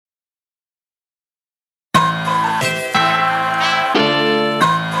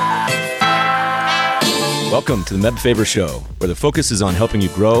Welcome to the Meb Faber Show, where the focus is on helping you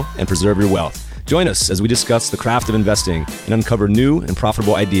grow and preserve your wealth. Join us as we discuss the craft of investing and uncover new and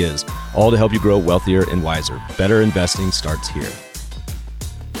profitable ideas, all to help you grow wealthier and wiser. Better investing starts here.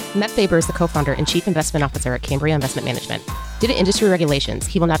 Meb Faber is the co-founder and chief investment officer at Cambria Investment Management. Due to industry regulations,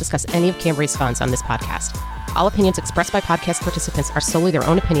 he will not discuss any of Cambria's funds on this podcast. All opinions expressed by podcast participants are solely their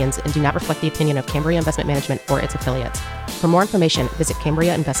own opinions and do not reflect the opinion of Cambria Investment Management or its affiliates. For more information, visit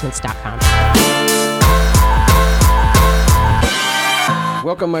CambriaInvestments.com.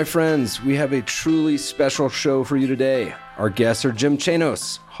 Welcome, my friends. We have a truly special show for you today. Our guests are Jim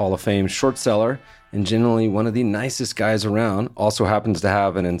Chanos, Hall of Fame short seller, and generally one of the nicest guys around, also happens to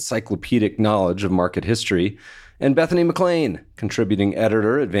have an encyclopedic knowledge of market history, and Bethany McLean, contributing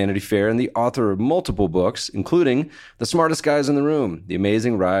editor at Vanity Fair and the author of multiple books, including The Smartest Guys in the Room, The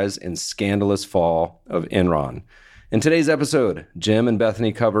Amazing Rise and Scandalous Fall of Enron. In today's episode, Jim and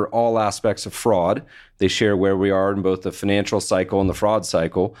Bethany cover all aspects of fraud. They share where we are in both the financial cycle and the fraud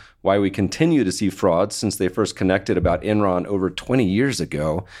cycle, why we continue to see fraud since they first connected about Enron over 20 years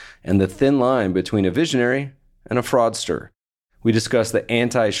ago, and the thin line between a visionary and a fraudster. We discuss the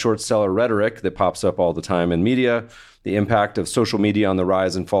anti-short seller rhetoric that pops up all the time in media, the impact of social media on the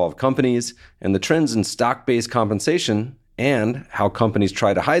rise and fall of companies, and the trends in stock-based compensation, and how companies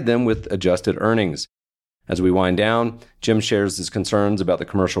try to hide them with adjusted earnings. As we wind down, Jim shares his concerns about the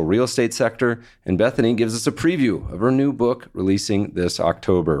commercial real estate sector, and Bethany gives us a preview of her new book releasing this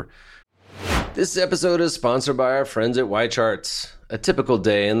October. This episode is sponsored by our friends at Wirecard. A typical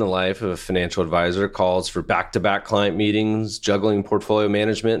day in the life of a financial advisor calls for back-to-back client meetings, juggling portfolio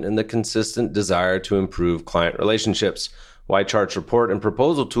management, and the consistent desire to improve client relationships. Wirecard's report and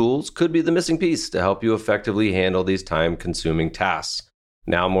proposal tools could be the missing piece to help you effectively handle these time-consuming tasks.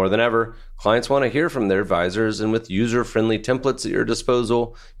 Now more than ever, clients want to hear from their advisors, and with user-friendly templates at your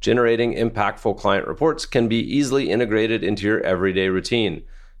disposal, generating impactful client reports can be easily integrated into your everyday routine,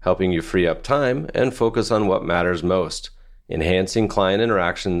 helping you free up time and focus on what matters most, enhancing client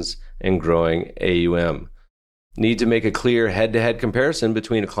interactions and growing AUM. Need to make a clear head-to-head comparison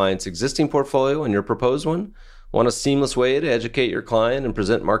between a client's existing portfolio and your proposed one? Want a seamless way to educate your client and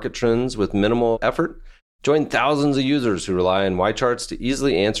present market trends with minimal effort? Join thousands of users who rely on YCharts to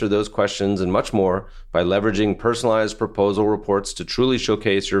easily answer those questions and much more by leveraging personalized proposal reports to truly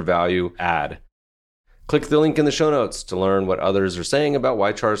showcase your value add. Click the link in the show notes to learn what others are saying about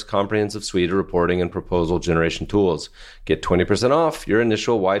YChart's comprehensive suite of reporting and proposal generation tools. Get 20% off your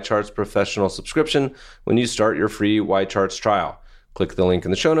initial YCharts professional subscription when you start your free YCharts trial. Click the link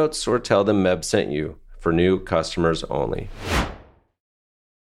in the show notes or tell them Meb sent you, for new customers only.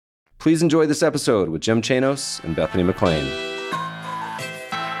 Please enjoy this episode with Jim Chanos and Bethany McLean.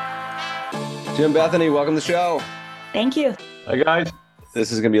 Jim, Bethany, welcome to the show. Thank you. Hi, guys.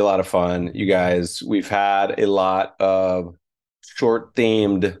 This is going to be a lot of fun. You guys, we've had a lot of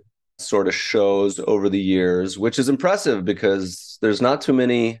short-themed sort of shows over the years, which is impressive because there's not too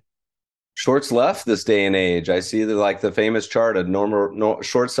many shorts left this day and age. I see the famous chart of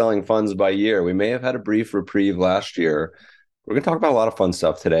short-selling funds by year. We may have had a brief reprieve last year. We're going to talk about a lot of fun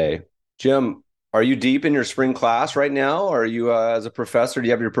stuff today. Jim, are you deep in your spring class right now? Are you, as a professor, do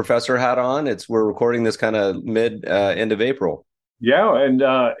you have your professor hat on? We're recording this kind of end of April. Yeah, and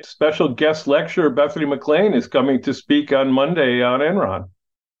special guest lecturer Bethany McLean is coming to speak on Monday on Enron.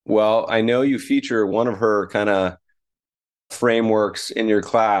 Well, I know you feature one of her kind of frameworks in your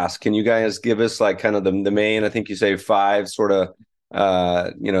class. Can you guys give us kind of the main, I think you say 5 sort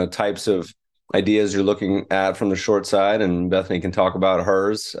of, types of ideas you're looking at from the short side, and Bethany can talk about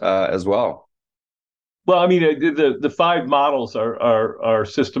hers as well. Well, I mean, the 5 models are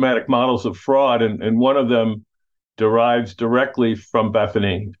systematic models of fraud, and one of them derives directly from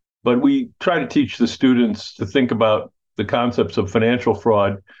Bethany. But we try to teach the students to think about the concepts of financial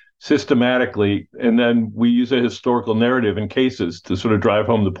fraud systematically, and then we use a historical narrative in cases to sort of drive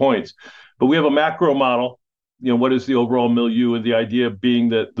home the points. But we have a macro model. What is the overall milieu? And the idea being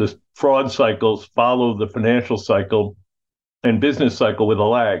that the fraud cycles follow the financial cycle and business cycle with a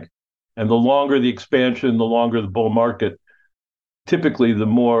lag. And the longer the expansion, the longer the bull market, typically the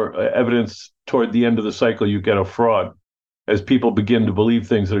more evidence toward the end of the cycle you get of fraud, as people begin to believe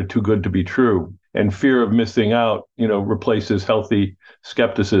things that are too good to be true. And fear of missing out, replaces healthy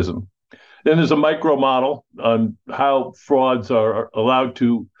skepticism. Then there's a micro model on how frauds are allowed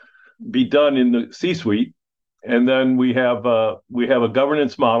to be done in the C-suite. And then we have a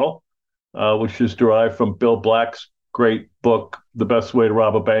governance model, which is derived from Bill Black's great book, The Best Way to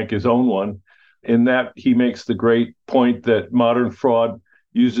Rob a Bank, his own one. In that, he makes the great point that modern fraud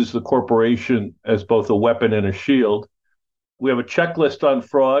uses the corporation as both a weapon and a shield. We have a checklist on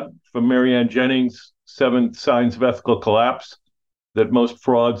fraud from Marianne Jennings' 7 signs of ethical collapse that most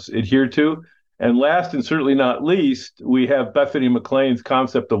frauds adhere to. And last and certainly not least, we have Bethany McLean's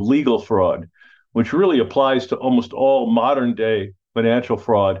concept of legal fraud, which really applies to almost all modern day financial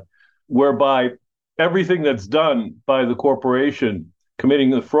fraud, whereby everything that's done by the corporation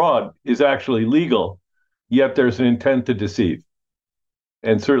committing the fraud is actually legal, yet there's an intent to deceive.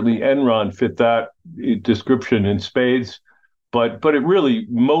 And certainly Enron fit that description in spades. But it really,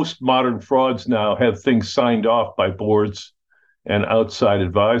 most modern frauds now have things signed off by boards and outside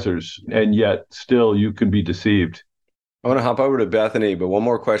advisors, and yet still you can be deceived. I want to hop over to Bethany, but one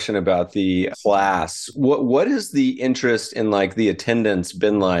more question about the class. What is the interest in like the attendance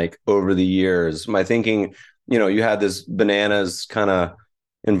been like over the years? My thinking, you had this bananas kind of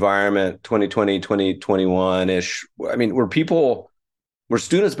environment, 2020, 2021-ish. I mean, were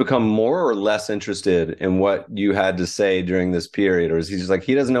students become more or less interested in what you had to say during this period? Or is he just like,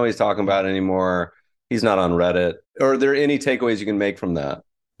 he doesn't know what he's talking about anymore? He's not on Reddit. Or are there any takeaways you can make from that?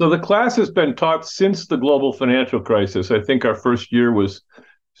 So the class has been taught since the global financial crisis. I think our first year was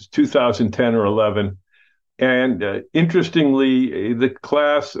 2010 or 11. And interestingly, the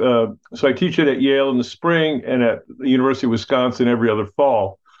class, so I teach it at Yale in the spring and at the University of Wisconsin every other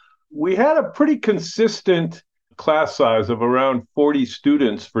fall. We had a pretty consistent class size of around 40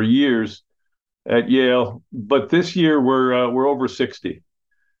 students for years at Yale, but this year we're over 60.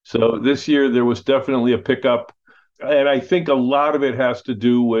 So this year there was definitely a pickup. And I think a lot of it has to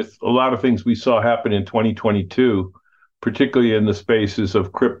do with a lot of things we saw happen in 2022, particularly in the spaces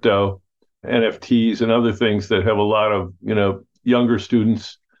of crypto, NFTs, and other things that have a lot of, younger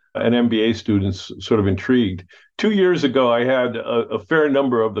students and MBA students sort of intrigued. 2 years ago, I had a fair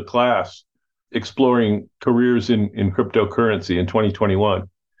number of the class exploring careers in cryptocurrency in 2021.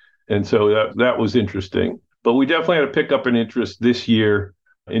 And so that was interesting. But we definitely had a pickup in interest this year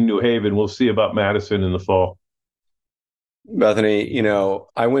in New Haven. We'll see about Madison in the fall. Bethany,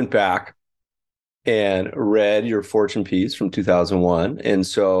 I went back and read your Fortune piece from 2001. And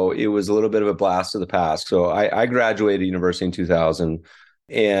so it was a little bit of a blast of the past. So I graduated university in 2000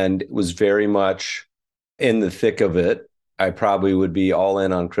 and was very much in the thick of it. I probably would be all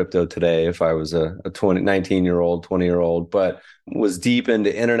in on crypto today if I was a 19-year-old, 20-year-old, but was deep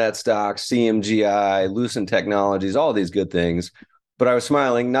into internet stocks, CMGI, Lucent Technologies, all these good things. But I was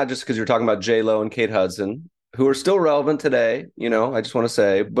smiling, not just because you're talking about J-Lo and Kate Hudson, who are still relevant today, I just want to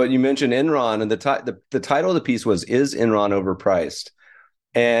say, but you mentioned Enron, and the title of the piece was, "Is Enron Overpriced?"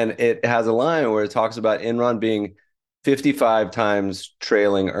 And it has a line where it talks about Enron being 55 times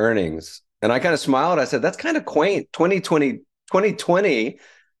trailing earnings. And I kind of smiled. I said, that's kind of quaint. 2020,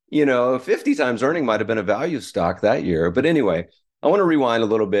 50 times earning might have been a value stock that year. But anyway, I want to rewind a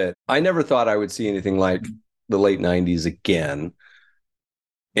little bit. I never thought I would see anything like the late 90s again.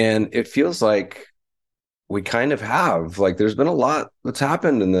 And it feels like we kind of have. Like, there's been a lot that's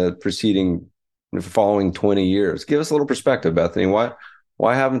happened in the following 20 years. Give us a little perspective, Bethany.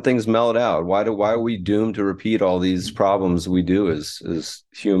 Why haven't things mellowed out? Why are we doomed to repeat all these problems we do as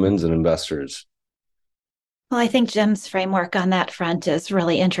humans and investors? Well, I think Jim's framework on that front is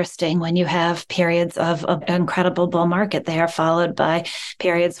really interesting. When you have periods of an incredible bull market, they are followed by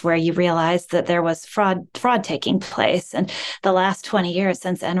periods where you realize that there was fraud taking place. And the last 20 years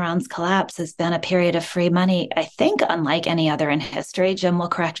since Enron's collapse has been a period of free money, I think, unlike any other in history. Jim will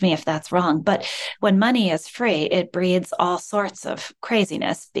correct me if that's wrong. But when money is free, it breeds all sorts of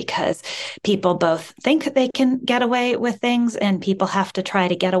craziness because people both think they can get away with things, and people have to try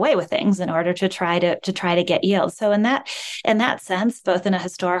to get away with things in order to try to get yield. So in that sense, both in a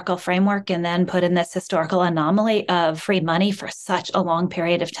historical framework and then put in this historical anomaly of free money for such a long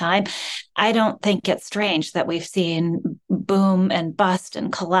period of time, I don't think it's strange that we've seen boom and bust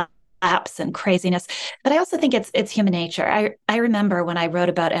and collapse and craziness. But I also think it's human nature. I remember when I wrote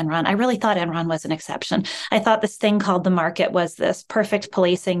about Enron, I really thought Enron was an exception. I thought this thing called the market was this perfect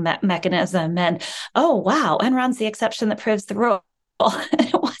policing mechanism. And, oh, wow, Enron's the exception that proves the rule.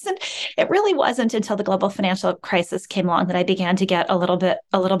 It really wasn't until the global financial crisis came along that I began to get a little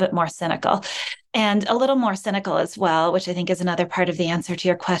bit more cynical. And a little more cynical as well, which I think is another part of the answer to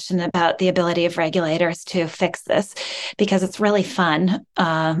your question about the ability of regulators to fix this, because it's really fun,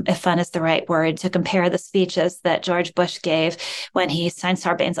 if fun is the right word, to compare the speeches that George Bush gave when he signed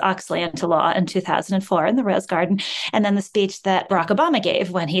Sarbanes-Oxley into law in 2004 in the Rose Garden, and then the speech that Barack Obama gave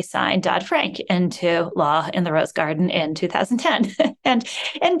when he signed Dodd-Frank into law in the Rose Garden in 2010. And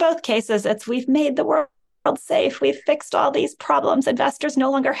in both cases, we've made the world safe. We've fixed all these problems. Investors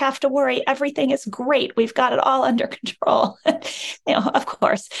no longer have to worry. Everything is great. We've got it all under control. Of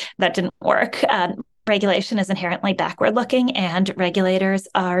course, that didn't work. regulation is inherently backward looking, and regulators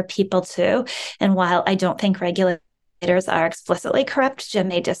are people too. And while I don't think regulators are explicitly corrupt, Jim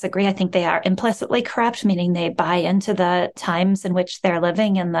may disagree. I think they are implicitly corrupt, meaning they buy into the times in which they're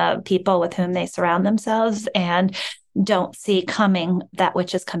living and the people with whom they surround themselves, and don't see coming that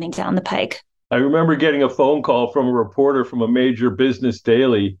which is coming down the pike. I remember getting a phone call from a reporter from a major business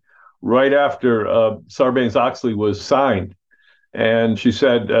daily right after Sarbanes-Oxley was signed. And she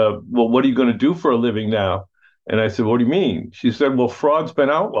said, well, what are you going to do for a living now? And I said, what do you mean? She said, well, fraud's been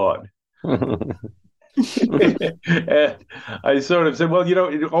outlawed. And I sort of said, well,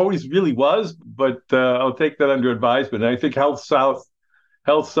 it always really was, but I'll take that under advisement. And I think Health South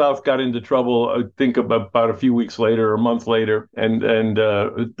got into trouble, I think about a few weeks later or a month later, and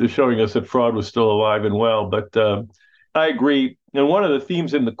showing us that fraud was still alive and well. But I agree. And one of the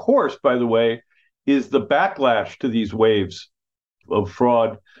themes in the course, by the way, is the backlash to these waves of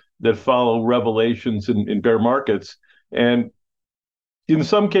fraud that follow revelations in bear markets. And in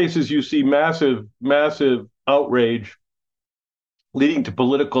some cases, you see massive outrage leading to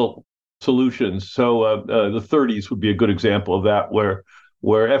political solutions. So the 30s would be a good example of that, where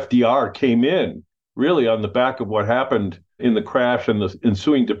FDR came in really on the back of what happened in the crash and the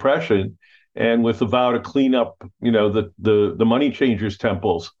ensuing depression, and with the vow to clean up, the money changers'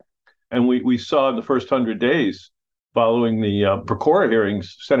 temples. And we saw in the first 100 days following the Procura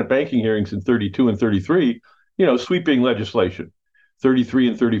hearings, Senate banking hearings in 32 and 33, sweeping legislation, 33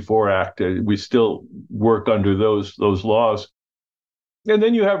 and 34 Act. We still work under those laws. And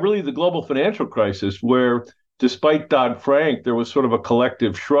then you have really the global financial crisis, where despite Dodd-Frank, there was sort of a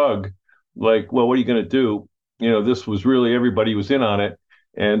collective shrug, like, well, what are you going to do? This was really, everybody was in on it,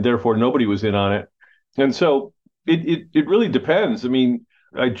 and therefore nobody was in on it. And so it really depends. I mean,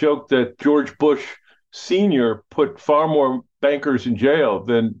 I joked that George Bush Sr. put far more bankers in jail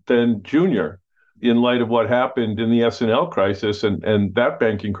than Junior, in light of what happened in the S&L crisis and that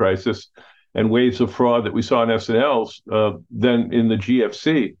banking crisis and waves of fraud that we saw in S&Ls than in the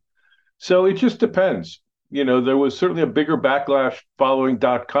GFC. So it just depends. There was certainly a bigger backlash following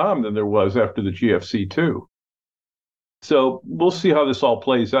 .com than there was after the GFC too. So we'll see how this all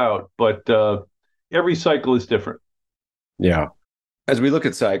plays out, but every cycle is different. Yeah. As we look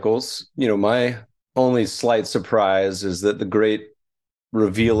at cycles, my only slight surprise is that the great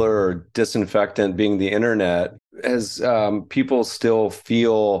revealer or disinfectant being the internet, as people still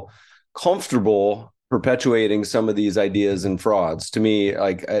feel comfortable perpetuating some of these ideas and frauds. To me,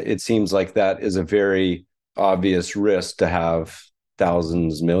 like, it seems like that is a very obvious risk to have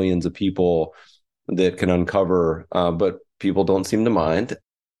thousands, millions of people that can uncover, but people don't seem to mind.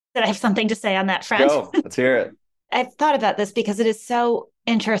 I have something to say on that front. Go, let's hear it. I've thought about this because it is so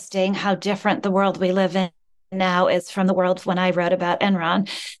interesting how different the world we live in now is from the world when I wrote about Enron.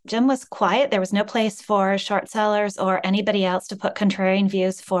 Jim was quiet. There was no place for short sellers or anybody else to put contrarian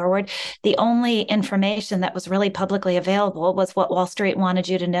views forward. The only information that was really publicly available was what Wall Street wanted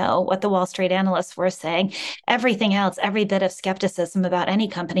you to know, what the Wall Street analysts were saying. Everything else, every bit of skepticism about any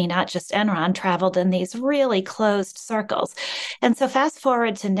company, not just Enron, traveled in these really closed circles. And so fast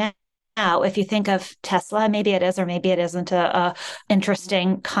forward to now, if you think of Tesla, maybe it is or maybe it isn't a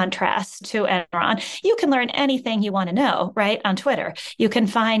interesting contrast to Enron. You can learn anything you want to know, right, on Twitter. You can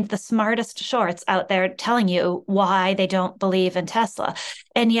find the smartest shorts out there telling you why they don't believe in Tesla.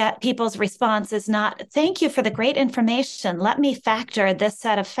 And yet people's response is not, thank you for the great information. Let me factor this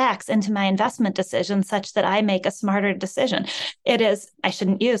set of facts into my investment decision such that I make a smarter decision. It is, I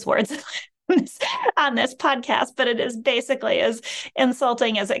shouldn't use words on this podcast, but it is basically as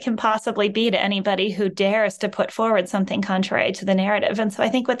insulting as it can possibly be to anybody who dares to put forward something contrary to the narrative. And so I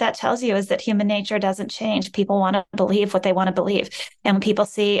think what that tells you is that human nature doesn't change. People want to believe what they want to believe. And when people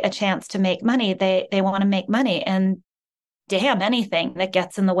see a chance to make money, they want to make money. And damn anything that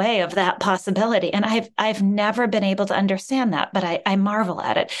gets in the way of that possibility. And I've never been able to understand that, but I marvel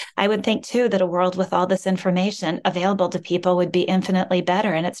at it. I would think too that a world with all this information available to people would be infinitely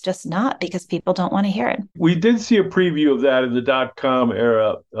better. And it's just not, because people don't want to hear it. We did see a preview of that in the .com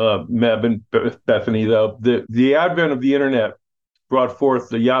era, Meb and Bethany, though. The advent of the internet brought forth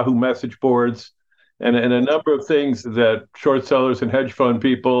the Yahoo message boards and a number of things that short sellers and hedge fund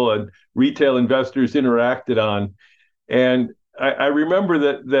people and retail investors interacted on. And I remember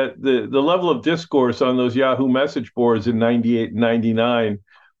that the level of discourse on those Yahoo message boards in 98 and 99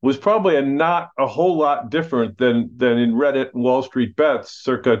 was probably not a whole lot different than in Reddit and Wall Street Bets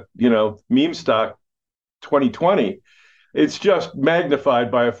circa, meme stock 2020. It's just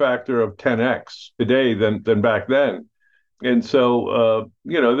magnified by a factor of 10x today than back then. And so,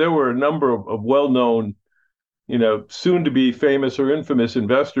 there were a number of well-known, soon to be famous or infamous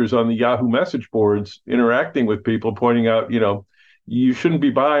investors on the Yahoo message boards interacting with people, pointing out, you shouldn't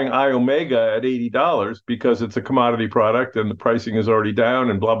be buying iOmega at $80 because it's a commodity product and the pricing is already down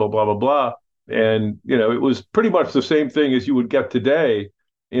and blah, blah, blah, blah, blah. And, it was pretty much the same thing as you would get today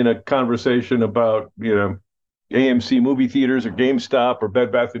in a conversation about, AMC movie theaters or GameStop or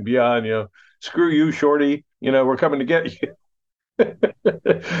Bed Bath & Beyond, screw you, shorty, we're coming to get you.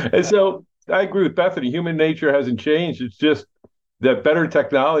 And so I agree with Bethany. Human nature hasn't changed. It's just that better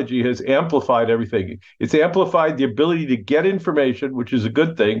technology has amplified everything. It's amplified the ability to get information, which is a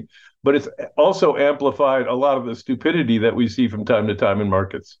good thing, but it's also amplified a lot of the stupidity that we see from time to time in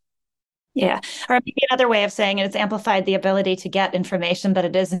markets. Yeah. Or maybe another way of saying it is amplified the ability to get information, but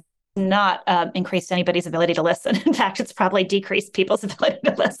it is not increased anybody's ability to listen. In fact, it's probably decreased people's ability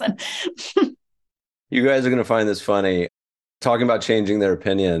to listen. You guys are going to find this funny. Talking about changing their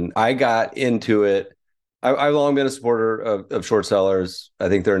opinion, I got into it. I've long been a supporter of short sellers. I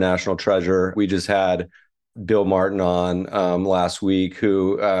think they're a national treasure. We just had Bill Martin on last week,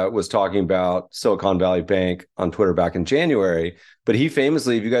 who was talking about Silicon Valley Bank on Twitter back in January. But he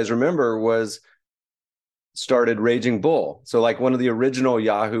famously, if you guys remember, started Raging Bull. So like one of the original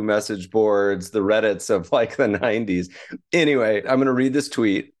Yahoo message boards, the Reddits of like the 90s. Anyway, I'm going to read this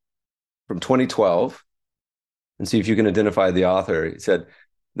tweet from 2012 and see if you can identify the author. He said,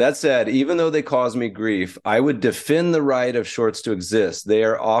 "That said, even though they cause me grief, I would defend the right of shorts to exist. They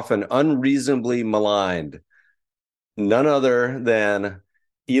are often unreasonably maligned. None other than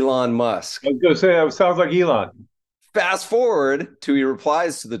Elon Musk." I was going to say, it sounds like Elon. Fast forward to he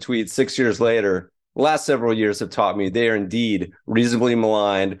replies to the tweet 6 years later. "The last several years have taught me they are indeed reasonably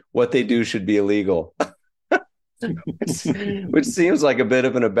maligned. What they do should be illegal." Which seems like a bit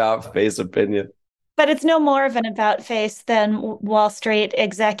of an about-face opinion. But it's no more of an about face than Wall Street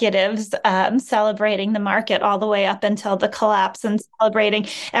executives celebrating the market all the way up until the collapse and celebrating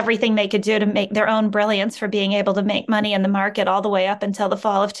everything they could do to make their own brilliance for being able to make money in the market all the way up until the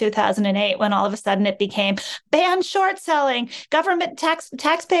fall of 2008, when all of a sudden it became ban short selling, government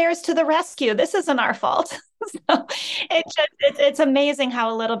taxpayers to the rescue. This isn't our fault. So it's amazing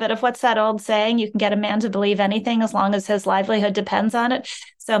how a little bit of, what's that old saying? You can get a man to believe anything as long as his livelihood depends on it.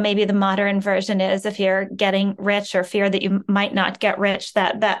 So maybe the modern version is, if you're getting rich or fear that you might not get rich,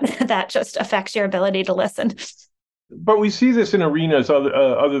 that just affects your ability to listen. But we see this in arenas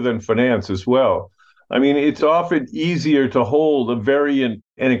other than finance as well. I mean, it's often easier to hold a very an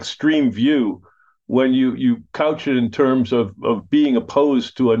extreme view when you couch it in terms of being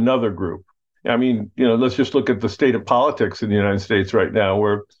opposed to another group. I mean, let's just look at the state of politics in the United States right now,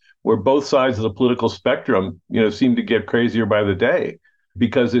 where both sides of the political spectrum, seem to get crazier by the day,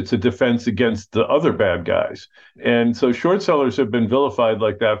 because it's a defense against the other bad guys. And so short sellers have been vilified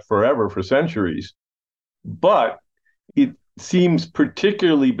like that forever, for centuries. But it seems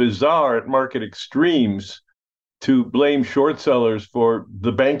particularly bizarre at market extremes to blame short sellers for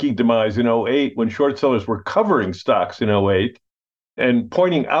the banking demise in 2008, when short sellers were covering stocks in 2008 and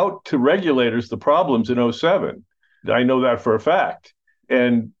pointing out to regulators the problems in 2007. I know that for a fact.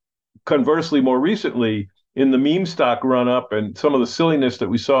 And conversely, more recently, in the meme stock run-up and some of the silliness that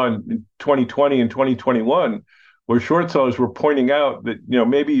we saw in 2020 and 2021, where short sellers were pointing out that,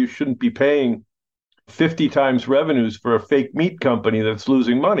 maybe you shouldn't be paying 50 times revenues for a fake meat company that's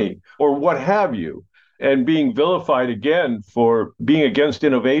losing money, or what have you, and being vilified again for being against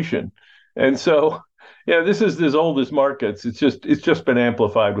innovation. And so, this is as old as markets. It's just been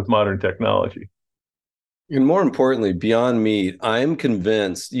amplified with modern technology. And more importantly, beyond meat, I'm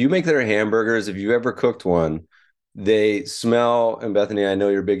convinced you make their hamburgers. If you've ever cooked one, they smell, and Bethany, I know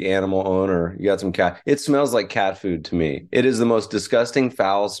you're a big animal owner. You got some cat. It smells like cat food to me. It is the most disgusting,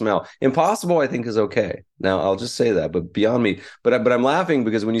 foul smell. Impossible, I think, is okay. Now, I'll just say that, but beyond meat. But I'm laughing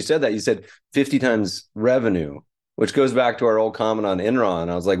because when you said that, you said 50 times revenue, which goes back to our old comment on Enron.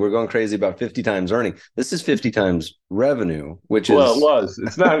 I was like, we're going crazy about 50 times earning. This is 50 times revenue, which is... Well, it was.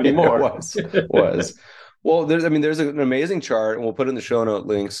 It's not anymore. It was. Well, there's an amazing chart, and we'll put in the show note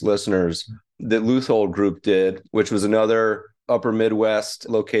links, listeners, that Luthold Group did, which was another upper Midwest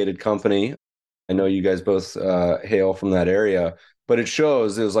located company. I know you guys both hail from that area, but it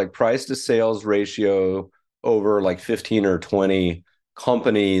shows it was like price to sales ratio over like 15 or 20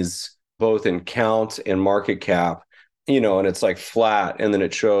 companies, both in count and market cap, and it's like flat. And then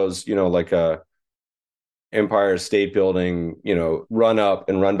it shows, like a Empire State Building, run up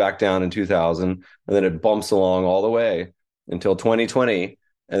and run back down in 2000. And then it bumps along all the way until 2020.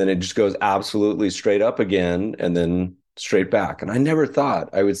 And then it just goes absolutely straight up again and then straight back. And I never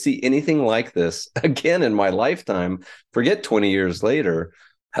thought I would see anything like this again in my lifetime. Forget 20 years later.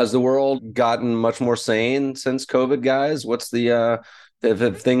 Has the world gotten much more sane since COVID, guys? What's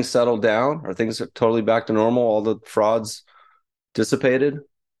have things settled down? Are things totally back to normal? All the frauds dissipated?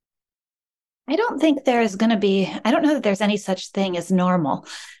 I don't think there's going to be. I don't know that there's any such thing as normal.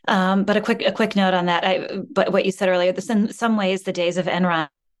 But a quick note on that. But what you said earlier, this in some ways the days of Enron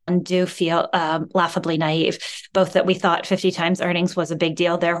do feel laughably naive. Both that we thought 50 times earnings was a big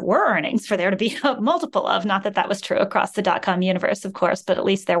deal. There were earnings for there to be a multiple of. Not that that was true across the dot-com universe, of course, but at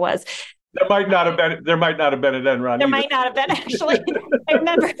least there was. There might not have been at Enron. There might not have been, actually. I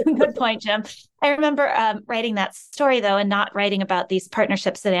remember, good point, Jim. I remember writing that story, though, and not writing about these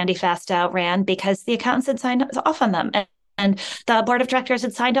partnerships that Andy Fastow ran because the accountants had signed off on them. And the board of directors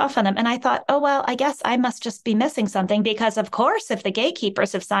had signed off on them. And I thought, oh, well, I guess I must just be missing something because, of course, if the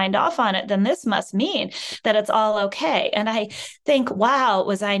gatekeepers have signed off on it, then this must mean that it's all okay. And I think, wow,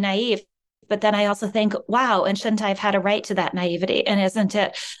 was I naive? But then I also think, wow, and shouldn't I have had a right to that naivety? And isn't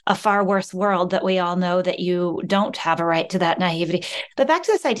it a far worse world that we all know that you don't have a right to that naivety? But back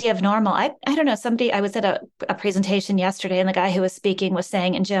to this idea of normal, I don't know, I was at a presentation yesterday and the guy who was speaking was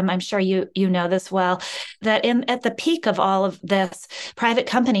saying, and Jim, I'm sure you know this well, that at the peak of all of this, private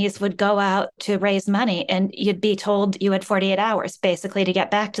companies would go out to raise money and you'd be told you had 48 hours basically to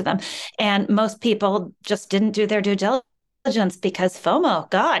get back to them. And most people just didn't do their due diligence because FOMO,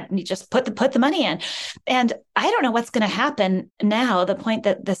 God, you just put the money in. And I don't know what's going to happen now. The point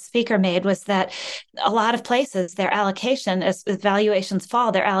that the speaker made was that a lot of places, their allocation, as valuations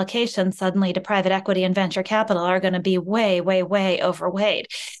fall, their allocation suddenly to private equity and venture capital are going to be way, way, way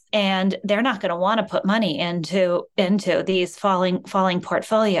overweight. And they're not going to want to put money into these falling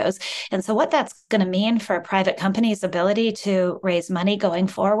portfolios. And so what that's going to mean for a private company's ability to raise money going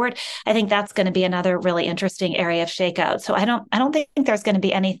forward, I think that's going to be another really interesting area of shakeout. So I don't think there's going to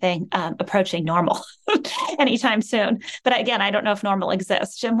be anything approaching normal anytime soon. But again, I don't know if normal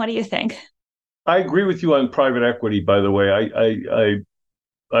exists. Jim, what do you think? I agree with you on private equity, by the way.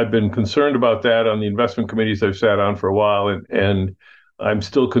 I've been concerned about that on the investment committees I've sat on for a while, and I'm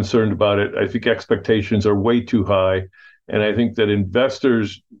still concerned about it. I think expectations are way too high. And I think that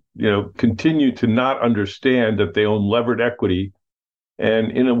investors, continue to not understand that they own levered equity.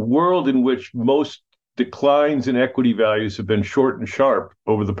 And in a world in which most declines in equity values have been short and sharp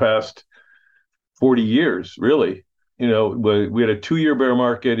over the past 40 years, really. We had a 2-year bear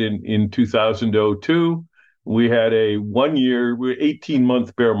market in 2002. We had a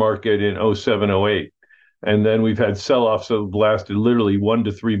 18-month bear market in 07-08. And then we've had sell-offs that have lasted literally 1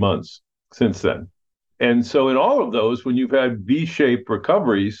 to 3 months since then. And so in all of those, when you've had V-shaped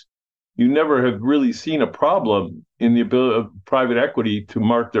recoveries, you never have really seen a problem in the ability of private equity to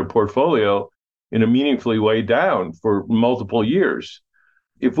mark their portfolio in a meaningfully way down for multiple years.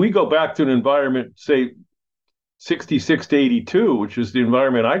 If we go back to an environment, say, 66 to 82, which is the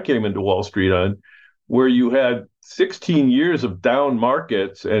environment I came into Wall Street on, where you had 16 years of down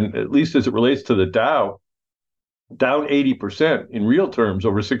markets, and at least as it relates to the Dow, down 80% in real terms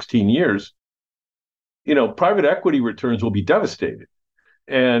over 16 years, private equity returns will be devastated.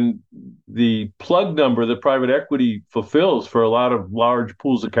 And the plug number that private equity fulfills for a lot of large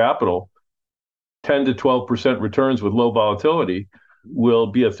pools of capital, 10 to 12% returns with low volatility, will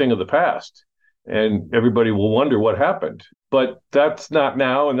be a thing of the past. And everybody will wonder what happened. But that's not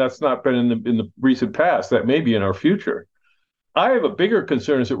now, and that's not been in the recent past. That may be in our future. I have a bigger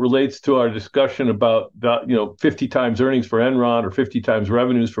concern as it relates to our discussion about 50 times earnings for Enron or 50 times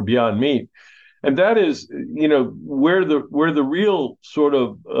revenues for Beyond Meat, and that is where the real sort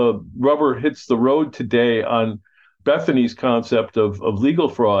of rubber hits the road today on Bethany's concept of legal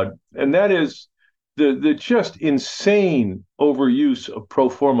fraud, and that is the just insane overuse of pro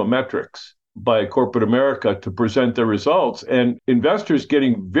forma metrics by corporate America to present their results, and investors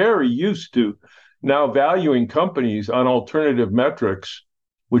getting very used to now valuing companies on alternative metrics,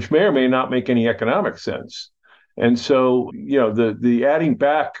 which may or may not make any economic sense. And so, the adding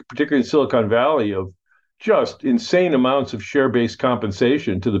back, particularly in Silicon Valley, of just insane amounts of share-based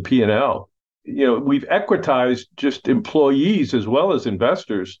compensation to the P&L. We've equitized just employees as well as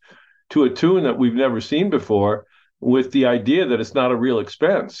investors to a tune that we've never seen before, with the idea that it's not a real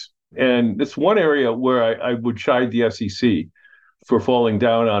expense. And it's one area where I would chide the SEC for falling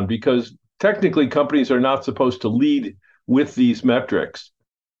down on, because technically, companies are not supposed to lead with these metrics,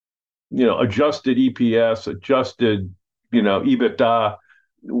 adjusted EPS, adjusted, EBITDA,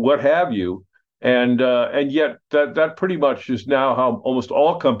 what have you. And yet that pretty much is now how almost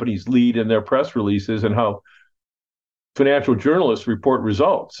all companies lead in their press releases and how financial journalists report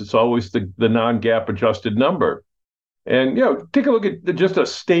results. It's always the non-GAAP adjusted number. And, take a look at just a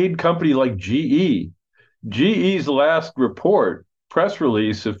staid company like GE. GE's last report press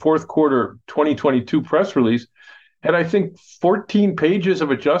release, a fourth quarter 2022 press release, had, I think, 14 pages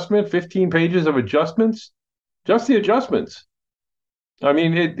of adjustment, 15 pages of adjustments, just the adjustments. I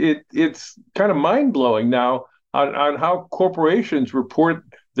mean, it's kind of mind-blowing now on how corporations report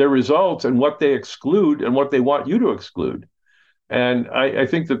their results and what they exclude and what they want you to exclude. And I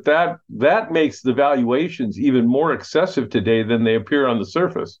think that makes the valuations even more excessive today than they appear on the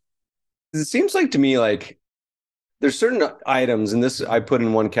surface. It seems like to me like there's certain items, and this I put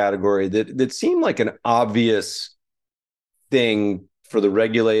in one category, that seem like an obvious thing for the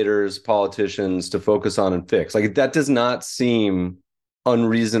regulators, politicians to focus on and fix. Like that does not seem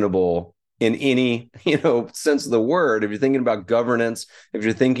unreasonable in any, sense of the word. If you're thinking about governance, if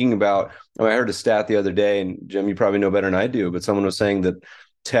you're thinking about, I heard a stat the other day, and Jim, you probably know better than I do, but someone was saying that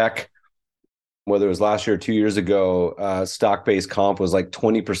tech, whether it was last year or 2 years ago, stock-based comp was like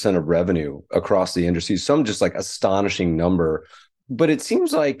 20% of revenue across the industry. Some just like astonishing number. But it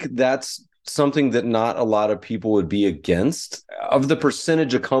seems like that's something that not a lot of people would be against. Of the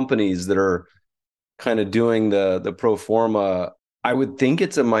percentage of companies that are kind of doing the pro forma, I would think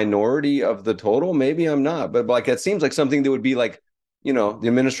it's a minority of the total. Maybe I'm not, but like it seems like something that would be like, the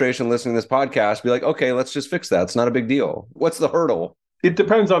administration listening to this podcast be like, okay, let's just fix that. It's not a big deal. What's the hurdle? It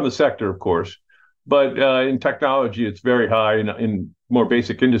depends on the sector, of course. But in technology, it's very high. In more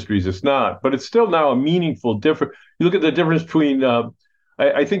basic industries, it's not. But it's still now a meaningful difference. You look at the difference between,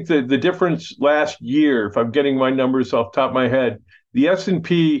 I think the difference last year, if I'm getting my numbers off the top of my head, the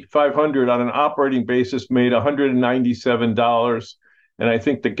S&P 500 on an operating basis made $197, and I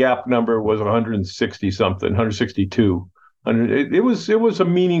think the gap number was 160 something, 162. It was a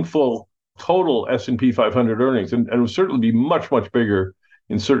meaningful total S&P 500 earnings, and it would certainly be much, much bigger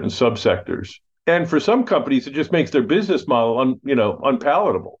in certain subsectors. And for some companies, it just makes their business model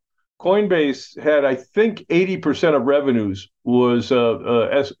unpalatable. Coinbase had, I think, 80% of revenues was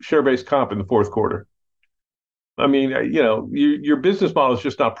share-based comp in the fourth quarter. I mean, your business model is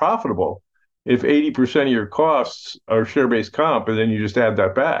just not profitable if 80% of your costs are share-based comp, and then you just add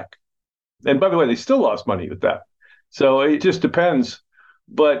that back. And by the way, they still lost money with that. So it just depends.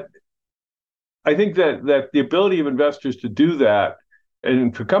 But I think that the ability of investors to do that,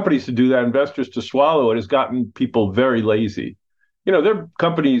 and for companies to do that, investors to swallow it, has gotten people very lazy. There are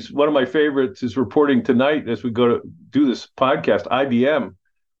companies, one of my favorites is reporting tonight as we go to do this podcast, IBM.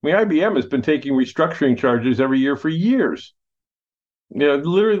 I mean, IBM has been taking restructuring charges every year for years.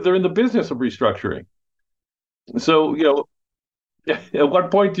 Literally, they're in the business of restructuring. So, at what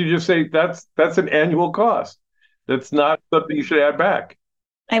point do you just say that's an annual cost? That's not something you should add back.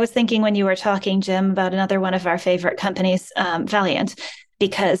 I was thinking when you were talking, Jim, about another one of our favorite companies, Valiant,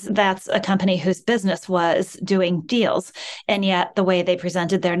 because that's a company whose business was doing deals. And yet the way they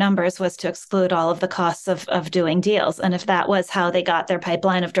presented their numbers was to exclude all of the costs of doing deals. And if that was how they got their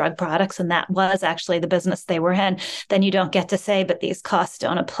pipeline of drug products, and that was actually the business they were in, then you don't get to say, but these costs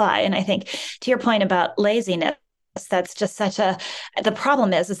don't apply. And I think to your point about laziness, that's just the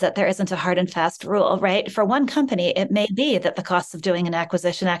problem is that there isn't a hard and fast rule, right? For one company, it may be that the costs of doing an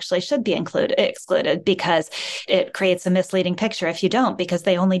acquisition actually should be excluded because it creates a misleading picture if you don't, because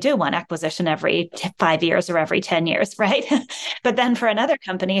they only do one acquisition every 5 years or every 10 years, right? But then for another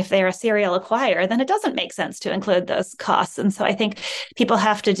company, if they're a serial acquirer, then it doesn't make sense to include those costs. And so I think people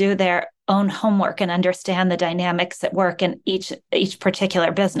have to do their own homework and understand the dynamics at work in each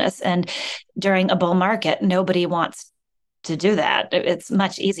particular business. And during a bull market, nobody wants to do that. It's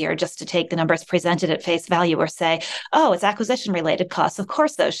much easier just to take the numbers presented at face value or say, oh, it's acquisition related costs. Of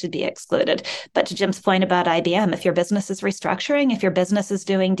course, those should be excluded. But to Jim's point about IBM, if your business is restructuring, if your business is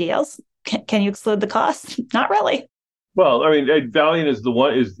doing deals, can you exclude the costs? Not really. Well, I mean, Valiant is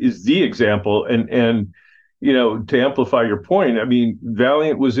the example. And to amplify your point, I mean,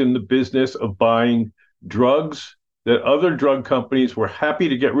 Valiant was in the business of buying drugs that other drug companies were happy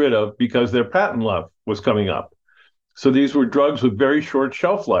to get rid of because their patent life was coming up. So these were drugs with very short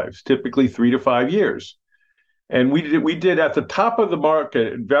shelf lives, typically 3 to 5 years. And we did at the top of the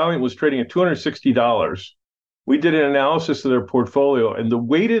market, Valiant was trading at $260. We did an analysis of their portfolio, and the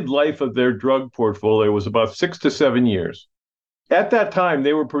weighted life of their drug portfolio was about 6 to 7 years. At that time,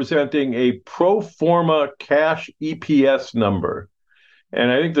 they were presenting a pro forma cash EPS number. And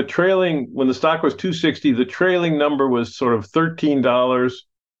I think when the stock was $260, the trailing number was sort of $13.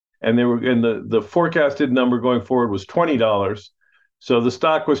 And the forecasted number going forward was $20. So the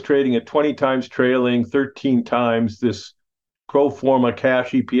stock was trading at 20 times trailing, 13 times this pro forma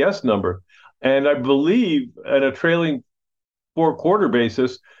cash EPS number. And I believe at a trailing 4-quarter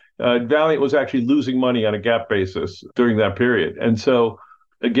basis, Valiant was actually losing money on a GAAP basis during that period. And so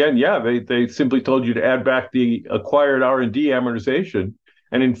again, yeah, they simply told you to add back the acquired R&D amortization.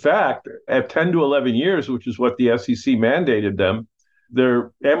 And in fact, at 10 to 11 years, which is what the SEC mandated them,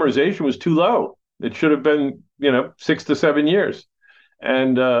 their amortization was too low. It should have been, 6 to 7 years.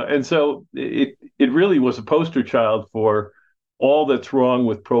 And so it really was a poster child for all that's wrong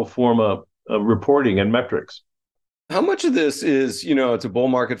with pro forma reporting and metrics. How much of this is, it's a bull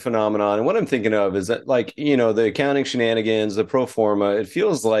market phenomenon? And what I'm thinking of is that, like, the accounting shenanigans, the pro forma, it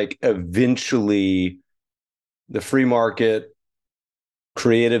feels like eventually the free market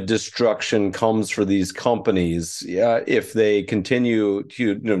creative destruction comes for these companies. If they continue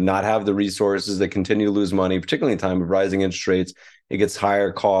to not have the resources, they continue to lose money, particularly in time of rising interest rates, it gets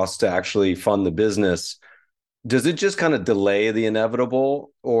higher costs to actually fund the business. Does it just kind of delay the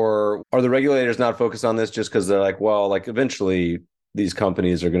inevitable, or are the regulators not focused on this just because they're like, well, like eventually these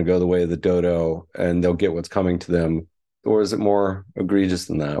companies are going to go the way of the dodo and they'll get what's coming to them? Or is it more egregious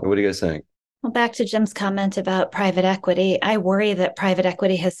than that? What do you guys think? Well, back to Jim's comment about private equity, I worry that private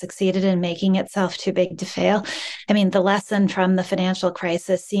equity has succeeded in making itself too big to fail. I mean, the lesson from the financial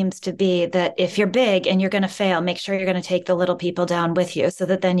crisis seems to be that if you're big and you're going to fail, make sure you're going to take the little people down with you so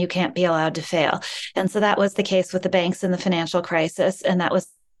that then you can't be allowed to fail. And so that was the case with the banks in the financial crisis. And that was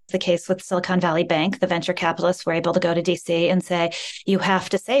the case with Silicon Valley Bank. The venture capitalists were able to go to DC and say, you have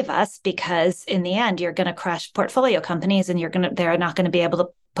to save us because in the end, you're going to crush portfolio companies and they're not going to be able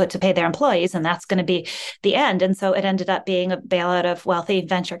to pay their employees, and that's going to be the end. And so it ended up being a bailout of wealthy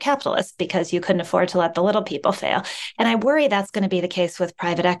venture capitalists because you couldn't afford to let the little people fail. And I worry that's going to be the case with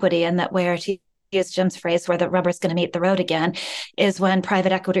private equity, and that where, to use Jim's phrase, where the rubber's going to meet the road again, is when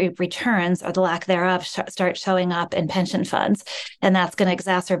private equity returns, or the lack thereof, start showing up in pension funds. And that's going to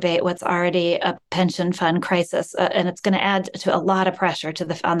exacerbate what's already a pension fund crisis. And it's going to add to a lot of pressure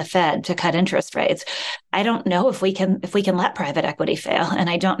on the Fed to cut interest rates. I don't know if we can let private equity fail. And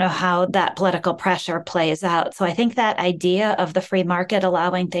I don't know how that political pressure plays out. So I think that idea of the free market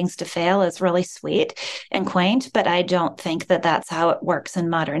allowing things to fail is really sweet and quaint, but I don't think that that's how it works in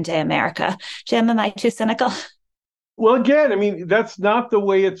modern day America. Jim, am I too cynical? Well, again, I mean, that's not the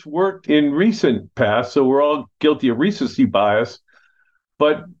way it's worked in recent past. So we're all guilty of recency bias.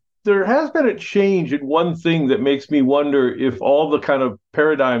 But there has been a change in one thing that makes me wonder if all the kind of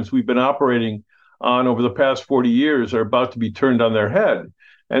paradigms we've been operating on over the past 40 years are about to be turned on their head.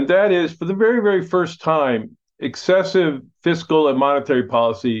 And that is, for the very, very first time, excessive fiscal and monetary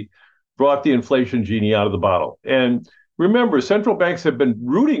policy brought the inflation genie out of the bottle. And remember, central banks have been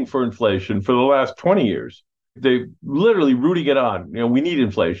rooting for inflation for the last 20 years. They're literally rooting it on. We need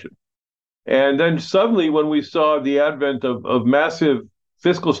inflation. And then suddenly, when we saw the advent of massive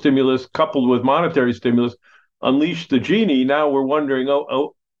fiscal stimulus coupled with monetary stimulus unleash the genie, now we're wondering,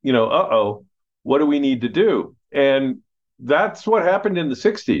 what do we need to do? And that's what happened in the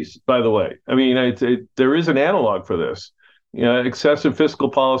 60s, by the way. I mean, there is an analog for this. Excessive fiscal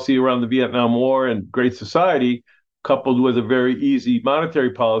policy around the Vietnam War and Great Society, coupled with a very easy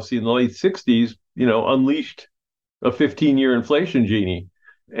monetary policy in the late 60s, unleashed a 15-year inflation genie.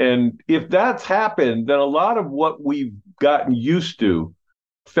 And if that's happened, then a lot of what we've gotten used to,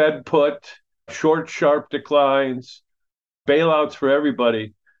 Fed put, short, sharp declines, bailouts for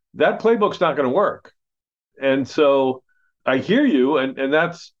everybody, that playbook's not going to work. And so I hear you, and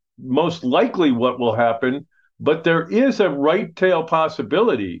that's most likely what will happen. But there is a right tail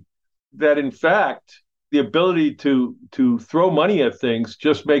possibility that, in fact, the ability to throw money at things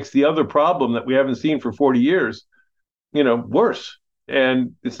just makes the other problem that we haven't seen for 40 years, worse.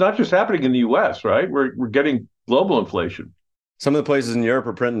 And it's not just happening in the U.S., right? We're getting global inflation. Some of the places in Europe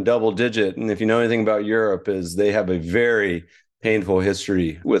are printing double digit. And if you know anything about Europe, is they have a very painful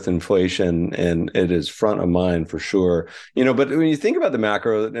history with inflation, and it is front of mind for sure. But when you think about the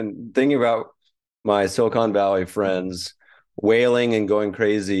macro and thinking about my Silicon Valley friends wailing and going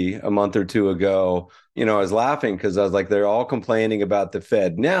crazy a month or two ago, I was laughing because I was like, they're all complaining about the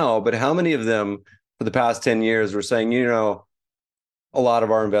Fed now, but how many of them for the past 10 years were saying, a lot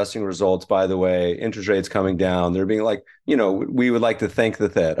of our investing results, by the way, interest rates coming down, they're being like, we would like to thank the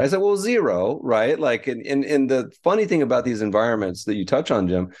Fed. I said, well, zero, right? Like, and the funny thing about these environments that you touch on,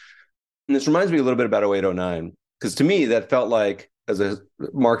 Jim, and this reminds me a little bit about 0809, because to me, that felt like, as a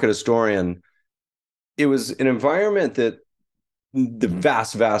market historian, it was an environment that the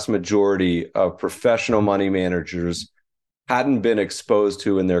vast, vast majority of professional money managers hadn't been exposed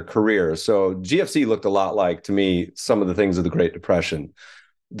to in their career. So GFC looked a lot like, to me, some of the things of the Great Depression.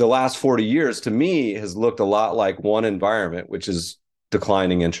 The last 40 years, to me, has looked a lot like one environment, which is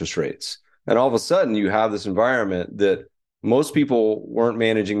declining interest rates. And all of a sudden, you have this environment that most people weren't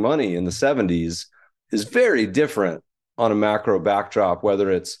managing money in the 70s is very different on a macro backdrop,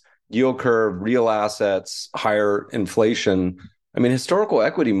 whether it's yield curve, real assets, higher inflation. I mean, historical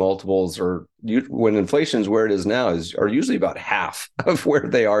equity multiples are, when inflation is where it is now, are usually about half of where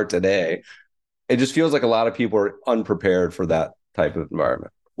they are today. It just feels like a lot of people are unprepared for that type of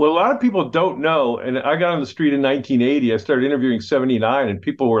environment. Well, a lot of people don't know. And I got on the street in 1980. I started interviewing 79, and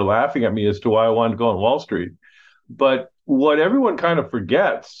people were laughing at me as to why I wanted to go on Wall Street. But what everyone kind of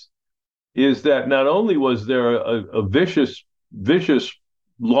forgets is that not only was there a vicious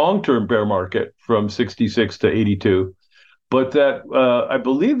long-term bear market from 66 to 82, but that I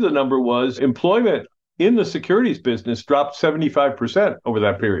believe the number was employment in the securities business dropped 75% over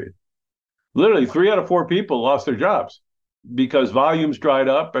that period. Literally 3 out of 4 people lost their jobs because volumes dried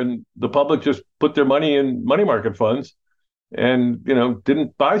up and the public just put their money in money market funds and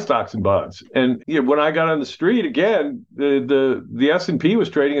didn't buy stocks and bonds. And when I got on the street again, the S&P was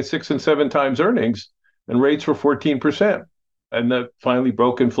trading at 6 and 7 times earnings, and rates were 14%, and that finally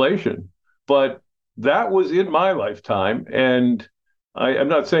broke inflation. But that was in my lifetime, and I'm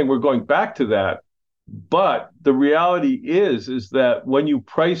not saying we're going back to that, but the reality is that when you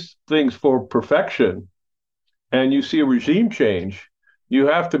price things for perfection and you see a regime change, you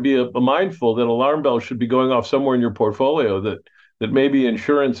have to be mindful that alarm bells should be going off somewhere in your portfolio, that maybe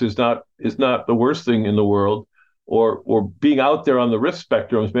insurance is not the worst thing in the world, or being out there on the risk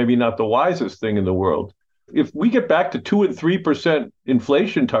spectrum is maybe not the wisest thing in the world. If we get back to 2 and 3%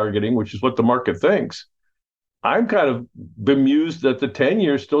 inflation targeting, which is what the market thinks, I'm kind of bemused that the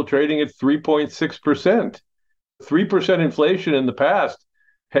 10-year is still trading at 3.6%. 3% inflation in the past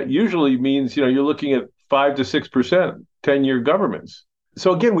usually means you're looking at 5 to 6% 10-year governments.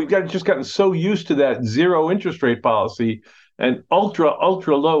 So again, we've just gotten so used to that zero interest rate policy and ultra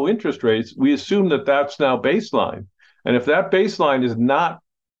low interest rates, we assume that that's now baseline. And if that baseline is not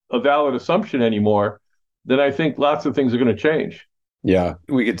a valid assumption anymore, then I think lots of things are going to change. Yeah,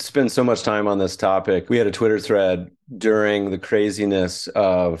 we could spend so much time on this topic. We had a Twitter thread during the craziness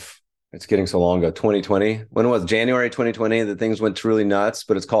of, it's getting so long ago, 2020. When it was January 2020, that things went truly nuts,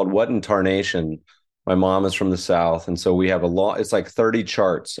 but it's called What in Tarnation? My mom is from the South. And so we have it's like 30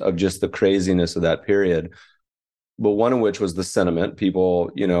 charts of just the craziness of that period. But one of which was the sentiment. People,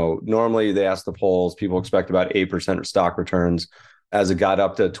 normally they ask the polls, people expect about 8% stock returns. As it got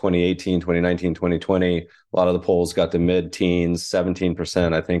up to 2018, 2019, 2020, a lot of the polls got to mid-teens,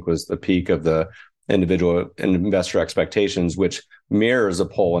 17%, I think was the peak of the individual investor expectations, which mirrors a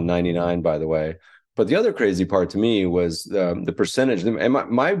poll in 99, by the way. But the other crazy part to me was the percentage. And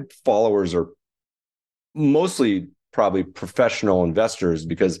my followers are mostly probably professional investors,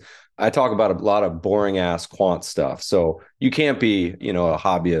 because I talk about a lot of boring ass quant stuff. So you can't be, a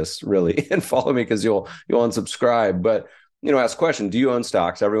hobbyist really and follow me, because you'll unsubscribe. But, ask a question, do you own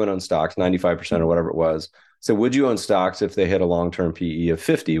stocks? Everyone owns stocks, 95% or whatever it was. So would you own stocks if they hit a long-term PE of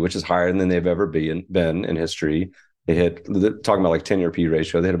 50, which is higher than they've ever been in history? Talking about like 10-year PE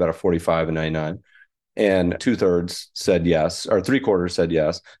ratio, they hit about a 45 and 99. And 2/3 said yes, or 3/4 said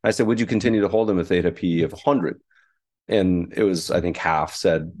yes. I said, would you continue to hold them if they had a PE of 100? And it was, I think half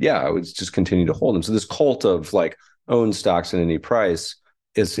said, yeah, I would just continue to hold them. So this cult of like own stocks at any price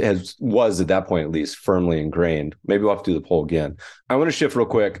was at that point, at least, firmly ingrained. Maybe we'll have to do the poll again. I want to shift real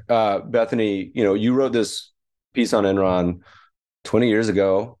quick. Bethany, you wrote this piece on Enron 20 years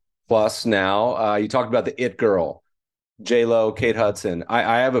ago plus now. You talked about the it girl. J-Lo, Kate Hudson.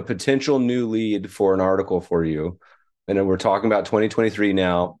 I have a potential new lead for an article for you. And then we're talking about 2023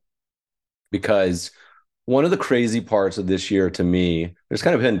 now, because one of the crazy parts of this year to me, there's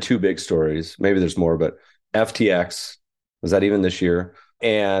kind of been 2 big stories. Maybe there's more, but FTX, was that even this year?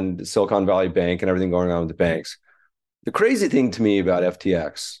 And Silicon Valley Bank and everything going on with the banks. The crazy thing to me about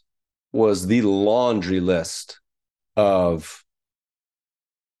FTX was the laundry list of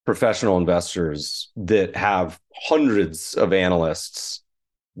professional investors that have hundreds of analysts,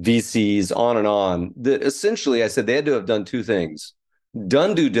 VCs, on, that essentially, I said they had to have done 2 things: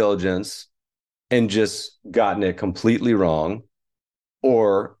 done due diligence and just gotten it completely wrong,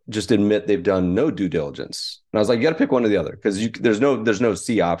 or just admit they've done no due diligence. And I was like, you got to pick one or the other, because there's no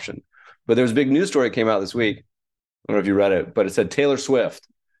C option. But there was a big news story that came out this week. I don't know if you read it, but it said Taylor Swift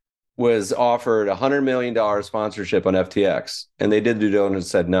was offered $100 million sponsorship on FTX. And they did due diligence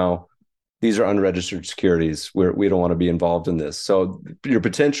and said, no, these are unregistered securities. We don't want to be involved in this. So your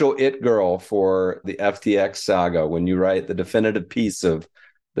potential it girl for the FTX saga, when you write the definitive piece of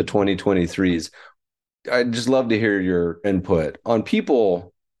the 2023s, I'd just love to hear your input on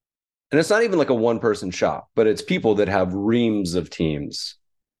people. And it's not even like a one-person shop, but it's people that have reams of teams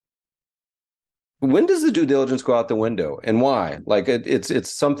When does the due diligence go out the window, and why? Like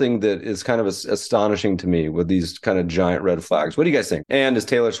it's something that is kind of astonishing to me with these kind of giant red flags. What do you guys think? And is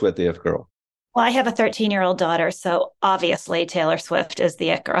Taylor Swift the if girl? Well, I have a 13-year-old daughter, so obviously Taylor Swift is the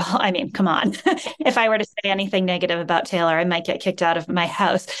it girl. I mean, come on. If I were to say anything negative about Taylor, I might get kicked out of my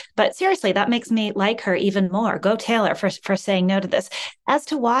house. But seriously, that makes me like her even more. Go Taylor for saying no to this. As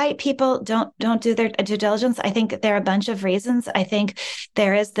to why people don't do their due diligence, I think there are a bunch of reasons. I think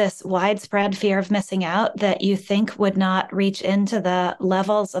there is this widespread fear of missing out that you think would not reach into the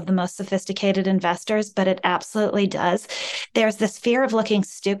levels of the most sophisticated investors, but it absolutely does. There's this fear of looking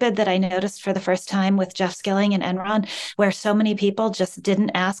stupid that I noticed for the first time with Jeff Skilling and Enron, where so many people just didn't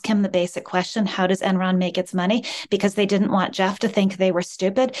ask him the basic question, how does Enron make its money? Because they didn't want Jeff to think they were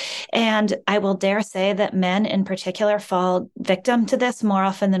stupid. And I will dare say that men in particular fall victim to this more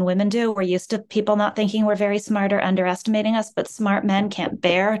often than women do. We're used to people not thinking we're very smart or underestimating us, but smart men can't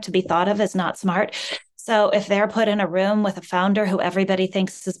bear to be thought of as not smart. So if they're put in a room with a founder who everybody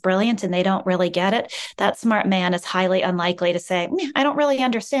thinks is brilliant and they don't really get it, that smart man is highly unlikely to say, I don't really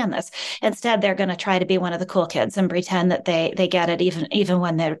understand this. Instead, they're going to try to be one of the cool kids and pretend that they get it even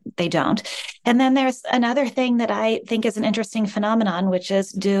when they don't. And then there's another thing that I think is an interesting phenomenon, which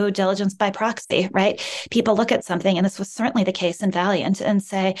is due diligence by proxy, right? People look at something, and this was certainly the case in Valiant, and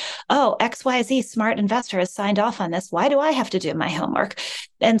say, oh, XYZ smart investor has signed off on this. Why do I have to do my homework?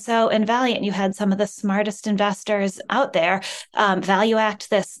 And so in Valiant, you had some of the smartest investors out there. ValueAct,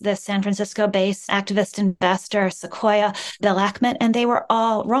 this San Francisco-based activist investor, Sequoia, Bill Ackman, and they were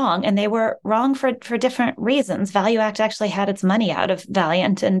all wrong. And they were wrong for different reasons. ValueAct actually had its money out of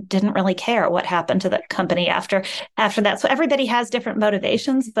Valiant and didn't really care what happened to the company after that. So everybody has different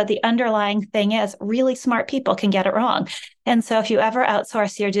motivations, but the underlying thing is really smart people can get it wrong. And so if you ever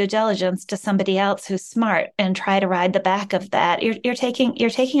outsource your due diligence to somebody else who's smart and try to ride the back of that, you're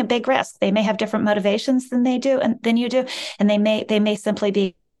taking a big risk. They may have different motivations than you do, and they may simply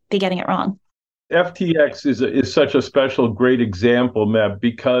be getting it wrong. FTX is such a special, great example, Meb,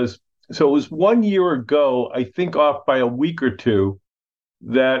 because so it was 1 year ago, I think off by a week or two,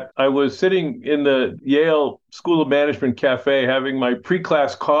 that I was sitting in the Yale School of Management cafe having my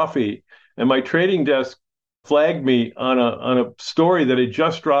pre-class coffee, and my trading desk flagged me on a story that had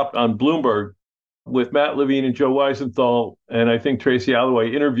just dropped on Bloomberg with Matt Levine and Joe Weisenthal, and I think Tracy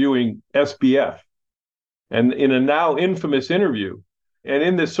Alloway interviewing SBF, and in a now infamous interview. And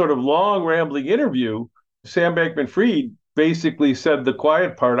in this sort of long, rambling interview, Sam Bankman-Fried basically said the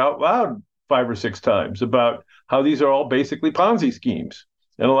quiet part out loud 5 or 6 times about how these are all basically Ponzi schemes.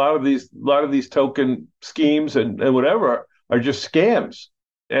 And a lot of these token schemes and whatever are just scams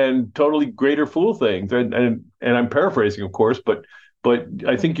and totally greater fool things. And I'm paraphrasing, of course, but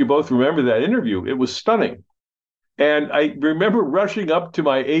I think you both remember that interview. It was stunning. And I remember rushing up to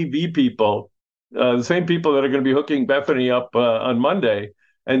my AV people, the same people that are going to be hooking Bethany up on Monday,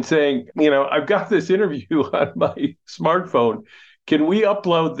 and saying, I've got this interview on my smartphone. Can we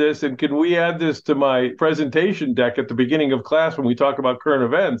upload this, and can we add this to my presentation deck at the beginning of class when we talk about current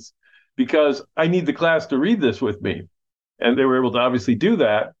events? Because I need the class to read this with me. And they were able to obviously do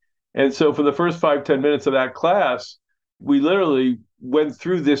that. And so for the first 5-10 minutes of that class, we literally went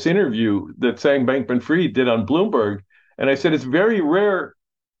through this interview that Sam Bankman-Fried did on Bloomberg. And I said, it's very rare,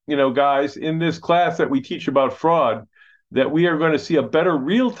 guys, in this class that we teach about fraud, that we are going to see a better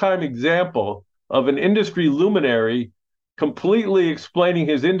real-time example of an industry luminary completely explaining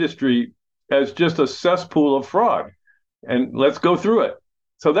his industry as just a cesspool of fraud. And let's go through it.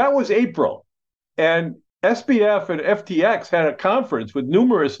 So that was April. And SBF and FTX had a conference with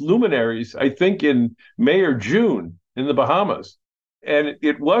numerous luminaries, I think in May or June in the Bahamas. And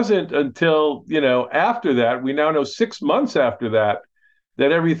it wasn't until, after that, we now know 6 months after that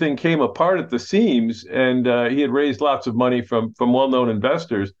everything came apart at the seams, and he had raised lots of money from well-known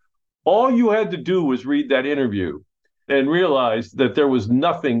investors. All you had to do was read that interview and realize that there was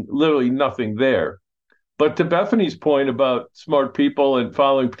nothing, literally nothing there. But to Bethany's point about smart people and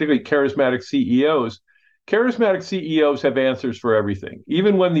following particularly charismatic CEOs have answers for everything.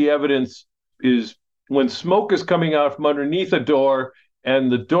 Even when the evidence is, when smoke is coming out from underneath a door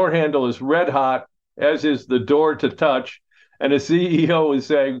and the door handle is red hot, as is the door to touch, and a CEO is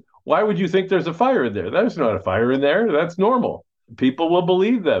saying, why would you think there's a fire in there? There's not a fire in there. That's normal. People will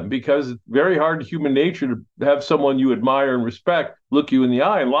believe them because it's very hard in human nature to have someone you admire and respect look you in the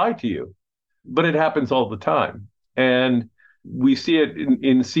eye and lie to you. But it happens all the time. And we see it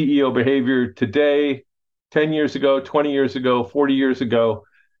in CEO behavior today, 10 years ago, 20 years ago, 40 years ago.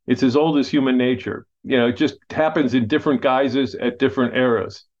 It's as old as human nature. It just happens in different guises at different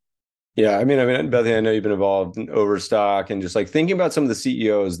eras. Yeah, Bethany, I know you've been involved in Overstock and just like thinking about some of the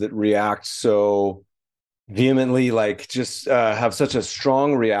CEOs that react so vehemently, like just have such a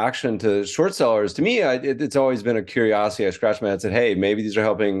strong reaction to short sellers. To me, it's always been a curiosity. I scratched my head and said, hey, maybe these are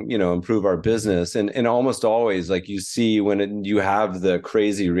helping, improve our business. And almost always, like you see when you have the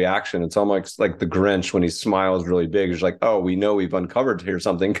crazy reaction, it's almost like the Grinch when he smiles really big. It's like, oh, we know we've uncovered here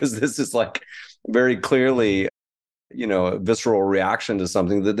something because this is like very clearly, a visceral reaction to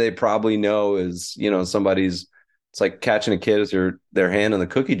something that they probably know is, somebody's. It's like catching a kid with their hand in the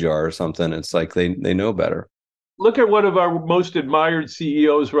cookie jar or something. It's like they know better. Look at one of our most admired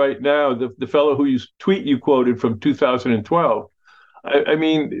CEOs right now, the fellow whose tweet you quoted from 2012. I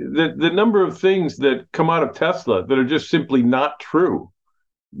mean, the number of things that come out of Tesla that are just simply not true.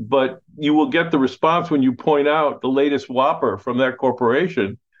 But you will get the response when you point out the latest whopper from that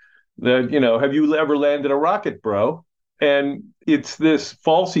corporation that, have you ever landed a rocket, bro? And it's this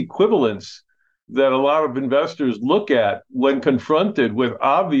false equivalence that a lot of investors look at when confronted with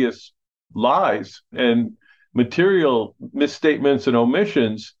obvious lies and material misstatements and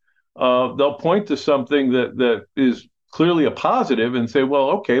omissions. They'll point to something that is clearly a positive and say,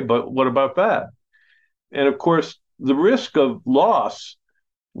 well, okay, but what about that? And of course, the risk of loss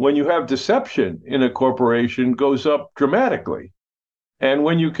when you have deception in a corporation goes up dramatically. And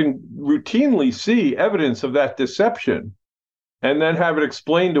when you can routinely see evidence of that deception and then have it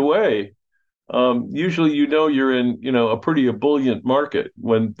explained away, usually you're in a pretty ebullient market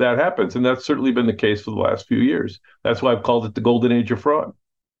when that happens, and that's certainly been the case for the last few years. That's why I've called it the golden age of fraud.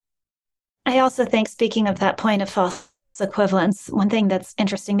 I also think, speaking of that point of false equivalence, one thing that's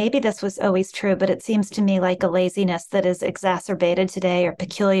interesting, maybe this was always true, but it seems to me like a laziness that is exacerbated today or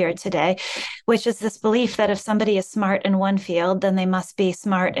peculiar today, which is this belief that if somebody is smart in one field, then they must be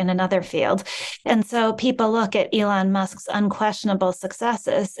smart in another field. And so people look at Elon Musk's unquestionable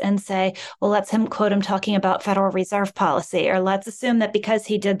successes and say, well, let's quote him talking about Federal Reserve policy, or let's assume that because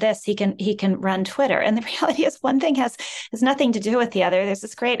he did this, he can run Twitter. And the reality is one thing has nothing to do with the other. There's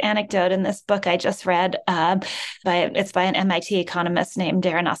this great anecdote in this book I just read it's by an MIT economist named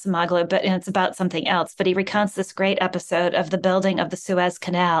Darren Acemoglu, and it's about something else. But he recounts this great episode of the building of the Suez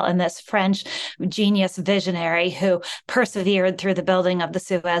Canal and this French genius visionary who persevered through the building of the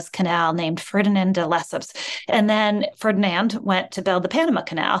Suez Canal named Ferdinand de Lesseps. And then Ferdinand went to build the Panama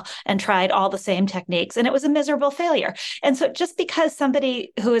Canal and tried all the same techniques, and it was a miserable failure. And so just because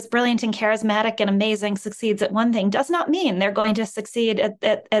somebody who is brilliant and charismatic and amazing succeeds at one thing does not mean they're going to succeed at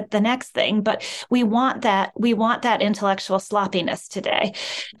the next thing. But we want that intellectual sloppiness today.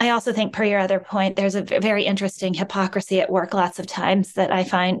 I also think, per your other point, there's a very interesting hypocrisy at work lots of times that I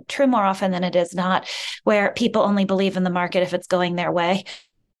find true more often than it is not, where people only believe in the market if it's going their way.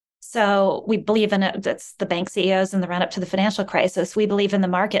 So we believe in it. That's the bank CEOs in the run up to the financial crisis. We believe in the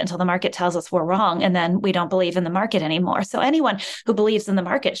market until the market tells us we're wrong. And then we don't believe in the market anymore. So anyone who believes in the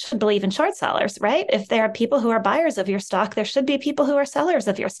market should believe in short sellers, right? If there are people who are buyers of your stock, there should be people who are sellers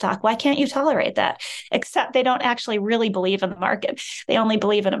of your stock. Why can't you tolerate that? Except they don't actually really believe in the market. They only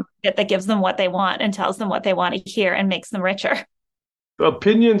believe in a market that gives them what they want and tells them what they want to hear and makes them richer.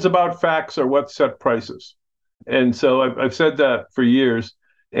 Opinions about facts are what set prices. And so I've said that for years.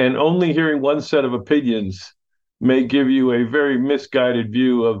 And only hearing one set of opinions may give you a very misguided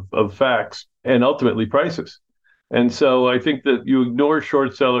view of facts and ultimately prices. And so I think that you ignore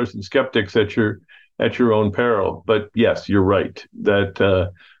short sellers and skeptics at your own peril. But yes, you're right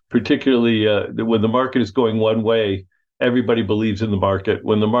that particularly when the market is going one way, everybody believes in the market.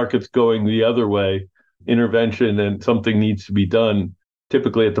 When the market's going the other way, intervention and something needs to be done,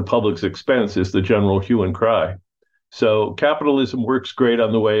 typically at the public's expense, is the general hue and cry. So capitalism works great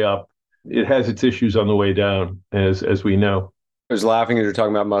on the way up. It has its issues on the way down, as we know. I was laughing as you're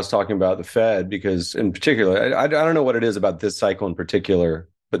talking about Musk talking about the Fed, because in particular, I don't know what it is about this cycle in particular,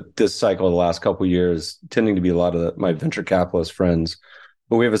 but this cycle the last couple of years, tending to be a lot of my venture capitalist friends.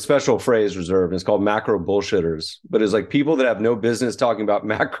 But we have a special phrase reserved, and it's called macro bullshitters. But it's like people that have no business talking about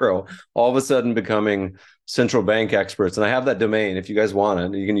macro, all of a sudden becoming central bank experts. And I have that domain. If you guys want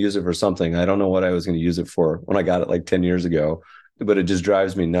it, you can use it for something. I don't know what I was going to use it for when I got it like 10 years ago, but it just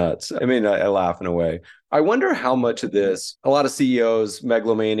drives me nuts. I mean, I laugh in a way. I wonder how much of this, a lot of CEOs,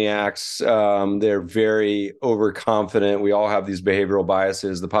 megalomaniacs, they're very overconfident. We all have these behavioral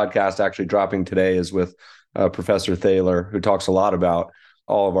biases. The podcast actually dropping today is with Professor Thaler, who talks a lot about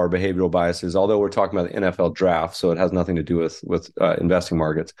all of our behavioral biases, although we're talking about the NFL draft, so it has nothing to do with investing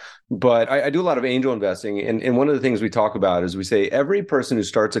markets. But I do a lot of angel investing. And one of the things we talk about is we say every person who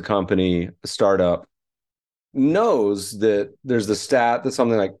starts a company, a startup, knows that there's the stat that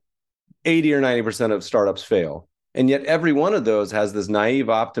something like 80 or 90% of startups fail. And yet every one of those has this naive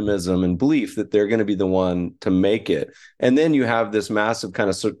optimism and belief that they're going to be the one to make it. And then you have this massive kind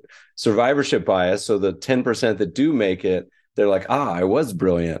of survivorship bias. So the 10% that do make it, they're like, I was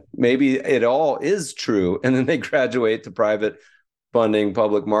brilliant. Maybe it all is true. And then they graduate to private funding,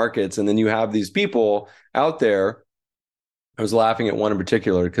 public markets. And then you have these people out there. I was laughing at one in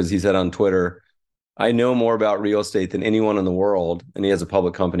particular because he said on Twitter, I know more about real estate than anyone in the world. And he has a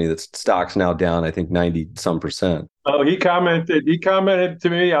public company that's stock's now down, I think 90% Oh, he commented to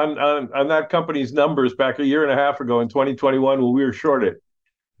me on that company's numbers back a year and a half ago in 2021 when we were shorted.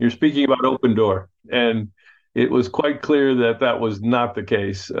 You're speaking about Open Door. And it was quite clear that that was not the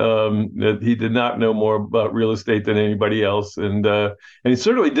case, that he did not know more about real estate than anybody else. And he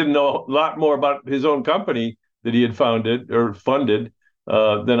certainly didn't know a lot more about his own company that he had founded or funded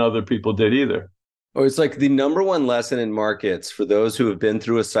than other people did either. Oh, it's like the number one lesson in markets for those who have been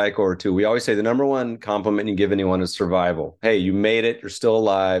through a cycle or two. We always say the number one compliment you give anyone is survival. Hey, you made it. You're still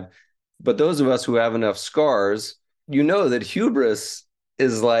alive. But those of us who have enough scars, you know that hubris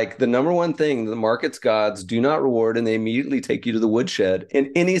is like the number one thing the market's gods do not reward, and they immediately take you to the woodshed.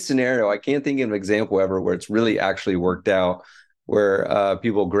 In any scenario, I can't think of an example ever where it's really actually worked out, where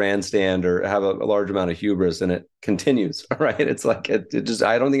people grandstand or have a large amount of hubris and it continues, right? It's like, it just,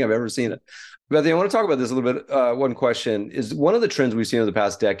 I don't think I've ever seen it. Bethany, I want to talk about this a little bit. One question is, one of the trends we've seen over the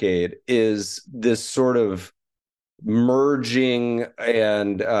past decade is this sort of merging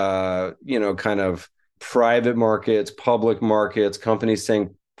and, kind of private markets, public markets, companies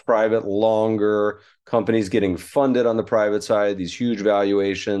staying private longer, companies getting funded on the private side, these huge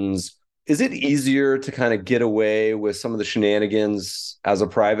valuations. Is it easier to kind of get away with some of the shenanigans as a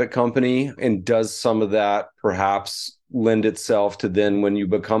private company? And does some of that perhaps lend itself to then when you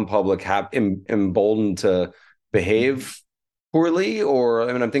become public, emboldened to behave poorly? Or,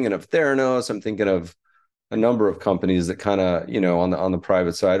 I mean, I'm thinking of Theranos, I'm thinking of a number of companies that kind of, on the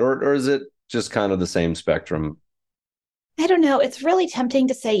private side, or is it just kind of the same spectrum? I don't know. It's really tempting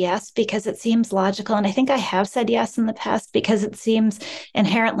to say yes because it seems logical. And I think I have said yes in the past because it seems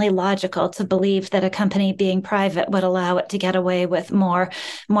inherently logical to believe that a company being private would allow it to get away with more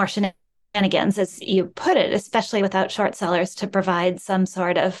shenanigans, as you put it, especially without short sellers to provide some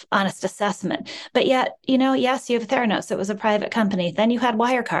sort of honest assessment. But yet, yes, you have Theranos. It was a private company. Then you had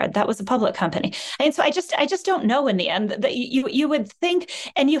Wirecard. That was a public company. And so I just don't know in the end that you would think.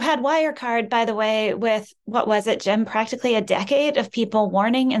 And you had Wirecard, by the way, with, what was it, Jim, practically a decade of people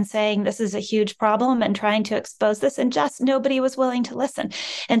warning and saying this is a huge problem and trying to expose this. And just nobody was willing to listen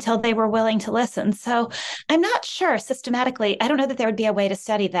until they were willing to listen. So I'm not sure systematically. I don't know that there would be a way to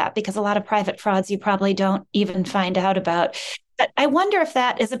study that because a lot of private frauds you probably don't even find out about. But I wonder if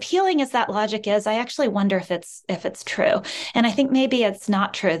that, as appealing as that logic is, I actually wonder if it's true. And I think maybe it's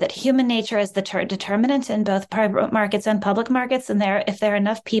not true, that human nature is the determinant in both private markets and public markets. And if there are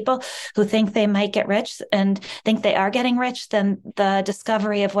enough people who think they might get rich and think they are getting rich, then the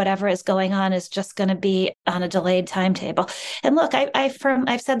discovery of whatever is going on is just going to be on a delayed timetable. And look,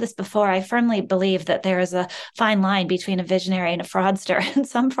 I've said this before, I firmly believe that there is a fine line between a visionary and a fraudster. And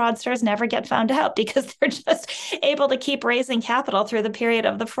some fraudsters never get found out because they're just able to keep raising capital through the period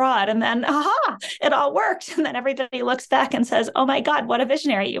of the fraud. And then, it all worked. And then everybody looks back and says, oh my God, what a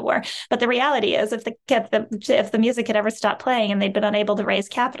visionary you were. But the reality is, if the music had ever stopped playing and they'd been unable to raise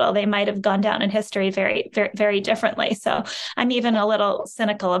capital, they might have gone down in history very, very, very differently. So I'm even a little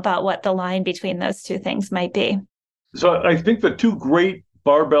cynical about what the line between those two things might be. So I think the two great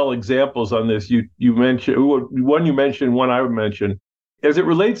barbell examples on this, you mentioned, one you mentioned, one I would mention, as it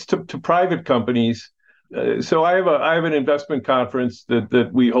relates to private companies. So I have an investment conference that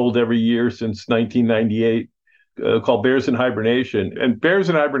we hold every year since 1998 called Bears in Hibernation. And Bears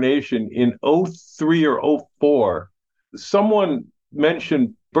in Hibernation in 2003 or 2004, someone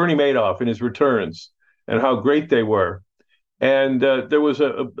mentioned Bernie Madoff and his returns and how great they were. And there was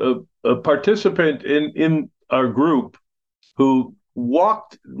a participant in our group who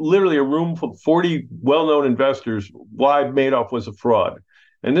walked literally a room full of 40 well-known investors why Madoff was a fraud.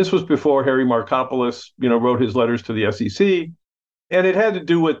 And this was before Harry Markopoulos, wrote his letters to the SEC. And it had to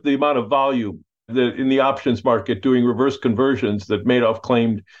do with the amount of volume in the options market doing reverse conversions that Madoff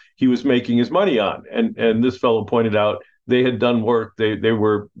claimed he was making his money on. And this fellow pointed out they had done work. They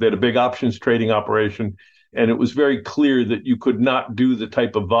had a big options trading operation. And it was very clear that you could not do the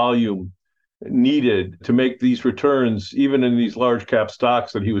type of volume needed to make these returns, even in these large cap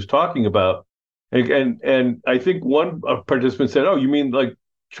stocks that he was talking about. And I think one participant said, oh, you mean like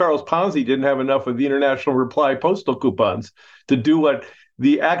Charles Ponzi didn't have enough of the international reply postal coupons to do what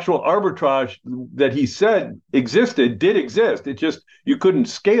the actual arbitrage that he said did exist. It just, you couldn't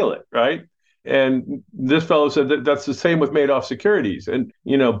scale it, right? And this fellow said that that's the same with Madoff Securities. And,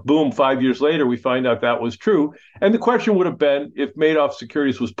 boom, 5 years later, we find out that was true. And the question would have been, if Madoff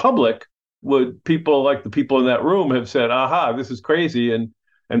Securities was public, would people like the people in that room have said, aha, this is crazy, and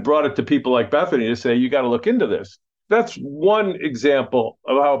brought it to people like Bethany to say, you got to look into this. That's one example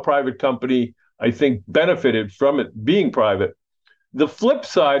of how a private company, I think, benefited from it being private. The flip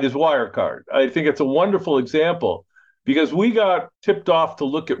side is Wirecard. I think it's a wonderful example because we got tipped off to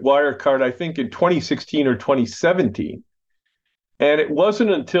look at Wirecard, I think, in 2016 or 2017. And it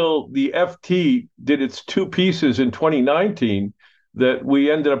wasn't until the FT did its two pieces in 2019 that we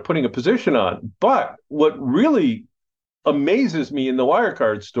ended up putting a position on. But what really amazes me in the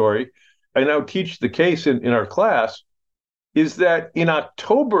Wirecard story, I now teach the case in our class, is that in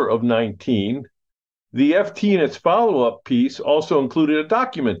October of 19, the FT in its follow-up piece also included a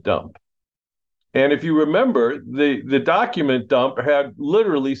document dump. And if you remember, the document dump had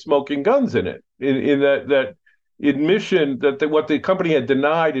literally smoking guns in it, in that admission that what the company had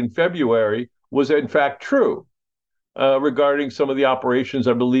denied in February was in fact true regarding some of the operations,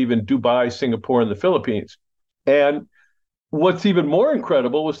 I believe, in Dubai, Singapore, and the Philippines. And what's even more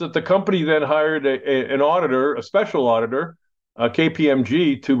incredible was that the company then hired an auditor, a special auditor,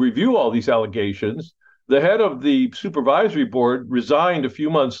 KPMG, to review all these allegations. The head of the supervisory board resigned a few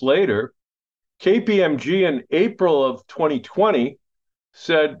months later. KPMG in April of 2020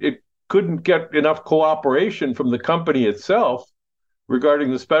 said it couldn't get enough cooperation from the company itself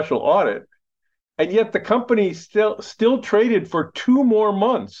regarding the special audit. And yet the company still traded for 2 more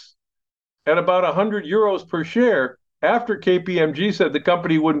months at about 100 euros per share after KPMG said the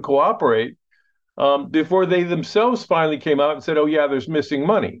company wouldn't cooperate, before they themselves finally came out and said, oh, yeah, there's missing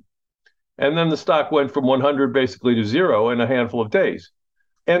money. And then the stock went from 100 basically to zero in a handful of days.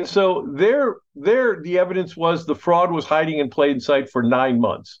 And so there, the evidence was the fraud was hiding in plain sight for 9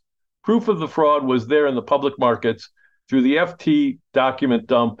 months. Proof of the fraud was there in the public markets through the FT document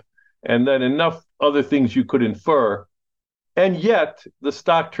dump, and then enough other things you could infer. And yet the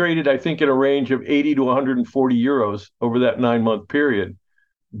stock traded, I think, in a range of 80 to 140 euros over that 9-month period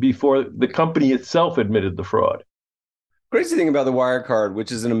before the company itself admitted the fraud. Crazy thing about the Wirecard,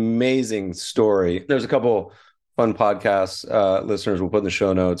 which is an amazing story. There's a couple fun podcasts listeners will put in the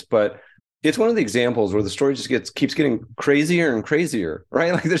show notes, but it's one of the examples where the story just keeps getting crazier and crazier,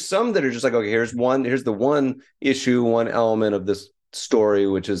 right? Like there's some that are just like, okay, here's the one issue, one element of this story,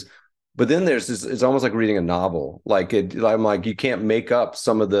 which is, but then there's this, it's almost like reading a novel. I'm like, you can't make up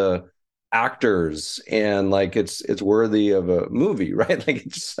some of the actors, and like it's worthy of a movie, right? Like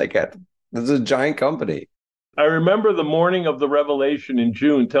it's just like this is a giant company. I remember the morning of the revelation in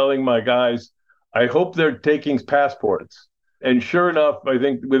June telling my guys, I hope they're taking passports. And sure enough, I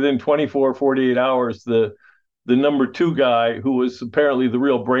think within 24, 48 hours, the number 2 guy, who was apparently the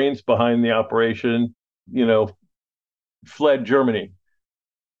real brains behind the operation, fled Germany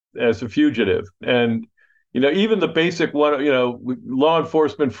as a fugitive. And, even the basic one, law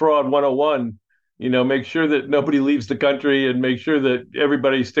enforcement fraud 101, make sure that nobody leaves the country and make sure that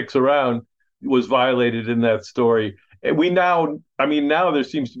everybody sticks around, was violated in that story. And now there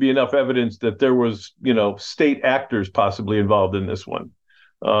seems to be enough evidence that there was, state actors possibly involved in this one,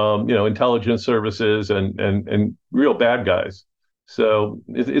 intelligence services and real bad guys. So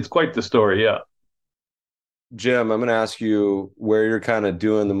it's quite the story. Yeah. Jim, I'm going to ask you where you're kind of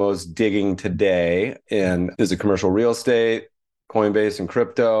doing the most digging today. And is it commercial real estate, Coinbase and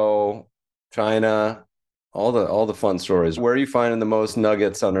crypto, China, all the fun stories? Where are you finding the most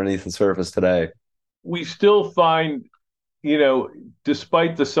nuggets underneath the surface today? We still find,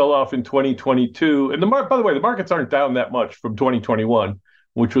 despite the sell-off in 2022, and by the way, the markets aren't down that much from 2021,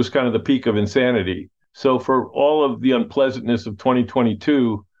 which was kind of the peak of insanity. So for all of the unpleasantness of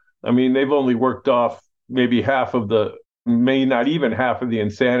 2022, they've only worked off maybe not even half of the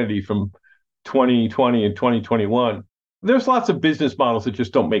insanity from 2020 and 2021. There's lots of business models that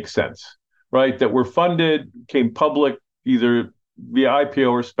just don't make sense, right? That were funded, came public, either via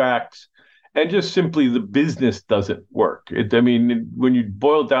IPO or SPACs, and just simply the business doesn't work. When you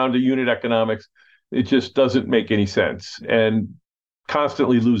boil down to unit economics, it just doesn't make any sense and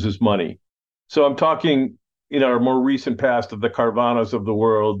constantly loses money. So I'm talking in our more recent past of the Carvanas of the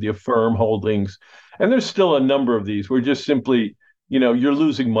world, the Affirm holdings, and there's still a number of these where just simply, you're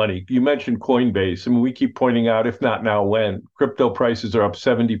losing money. You mentioned Coinbase. We keep pointing out, if not now, when crypto prices are up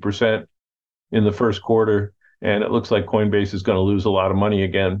 70% in the first quarter, and it looks like Coinbase is going to lose a lot of money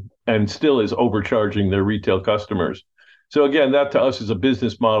again and still is overcharging their retail customers. So again, that to us is a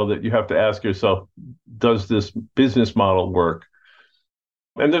business model that you have to ask yourself, does this business model work?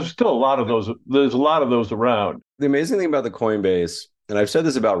 And there's still a lot of those. There's a lot of those around. The amazing thing about the Coinbase, and I've said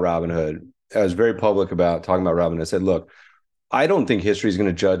this about Robinhood, I was very public about talking about Robinhood. I said, look, I don't think history is going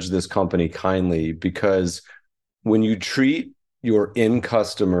to judge this company kindly, because when you treat your end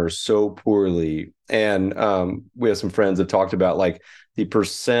customers so poorly, and we have some friends that talked about like the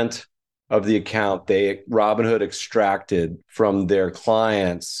percent of the account Robinhood extracted from their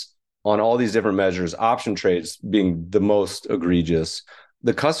clients on all these different measures, option trades being the most egregious.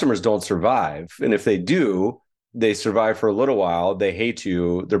 The customers don't survive. And if they do, they survive for a little while, they hate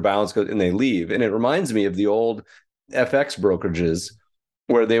you, their balance goes, and they leave. And it reminds me of the old FX brokerages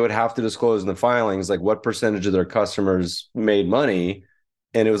where they would have to disclose in the filings like what percentage of their customers made money,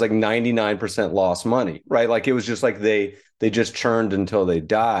 and it was like 99% lost money, right? Like it was just like they just churned until they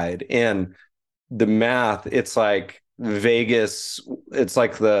died. And the math, it's like Vegas, it's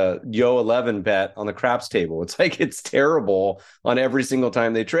like the Yo 11 bet on the craps table. It's like it's terrible on every single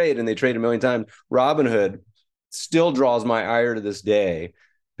time they trade, and they trade a million times. Robinhood still draws my ire to this day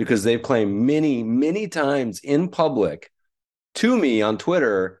because they've claimed many times in public to me on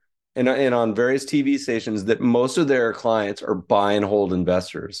Twitter and on various TV stations that most of their clients are buy and hold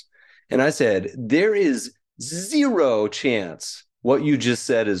investors. And I said, there is zero chance what you just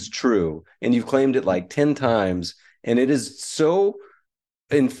said is true. And you've claimed it like 10 times. And it is so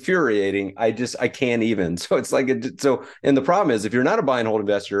infuriating. I can't even. So it's like, and the problem is if you're not a buy and hold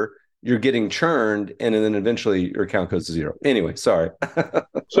investor, you're getting churned, and then eventually your account goes to zero. Anyway, sorry.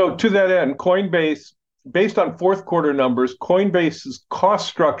 So to that end, Coinbase, based on fourth quarter numbers, Coinbase's cost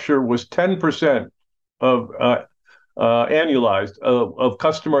structure was 10% of annualized of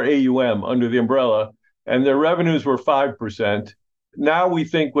customer AUM under the umbrella, and their revenues were 5%. Now we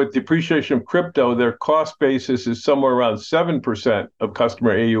think with depreciation of crypto, their cost basis is somewhere around 7% of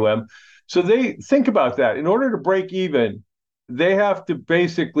customer AUM. So they think about that. In order to break even, they have to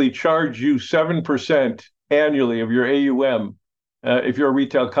basically charge you 7% annually of your AUM if you're a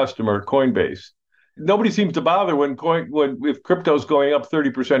retail customer at Coinbase. Nobody seems to bother if crypto's going up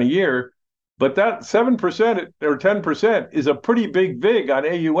 30% a year, but that 7% or 10% is a pretty big vig on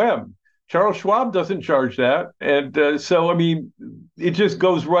AUM. Charles Schwab doesn't charge that. And so, I mean, it just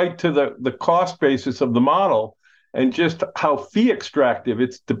goes right to the cost basis of the model and just how fee extractive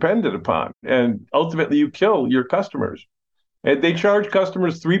it's dependent upon. And ultimately, you kill your customers. And they charge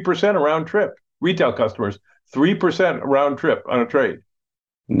customers 3% a round trip, retail customers, 3% a round trip on a trade.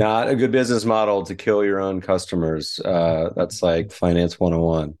 Not a good business model to kill your own customers. That's like finance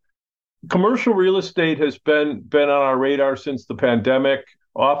 101. Commercial real estate has been on our radar since the pandemic.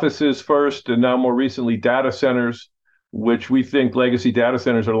 Offices first, and now more recently data centers, which we think legacy data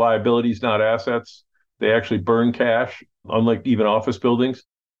centers are liabilities, not assets. They actually burn cash, unlike even office buildings.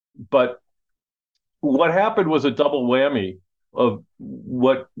 But what happened was a double whammy of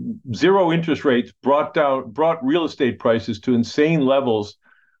what zero interest rates brought real estate prices to insane levels,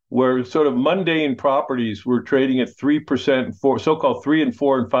 where sort of mundane properties were trading at 3%, so-called 3 and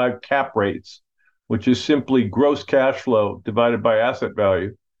 4 and 5 cap rates, which is simply gross cash flow divided by asset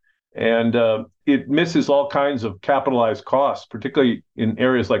value. And it misses all kinds of capitalized costs, particularly in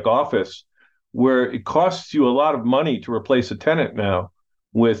areas like office, where it costs you a lot of money to replace a tenant now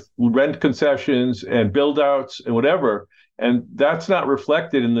with rent concessions and build outs and whatever. And that's not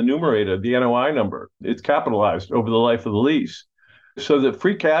reflected in the numerator, the NOI number. It's capitalized over the life of the lease. So the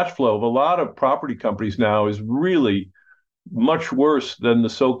free cash flow of a lot of property companies now is really much worse than the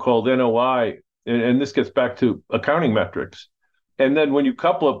so-called NOI. And this gets back to accounting metrics. And then when you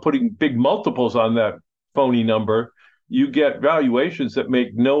couple up putting big multiples on that phony number, you get valuations that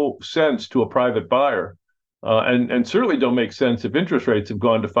make no sense to a private buyer, and certainly don't make sense if interest rates have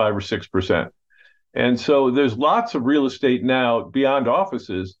gone to 5 or 6%. And so there's lots of real estate now beyond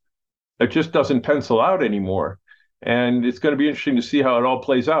offices that just doesn't pencil out anymore. And it's going to be interesting to see how it all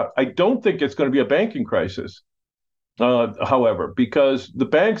plays out. I don't think it's going to be a banking crisis, however, because the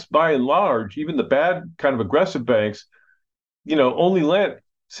banks, by and large, even the bad kind of aggressive banks, only lent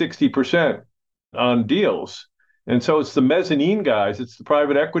 60% on deals. And so it's the mezzanine guys, it's the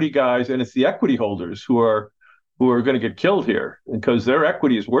private equity guys, and it's the equity holders who are going to get killed here because their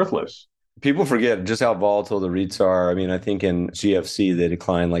equity is worthless. People forget just how volatile the REITs are. I mean, I think in GFC, they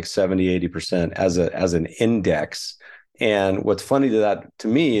declined like 70, 80% as an index. And what's funny to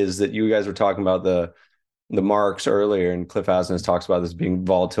me is that you guys were talking about the marks earlier, and Cliff Asness talks about this being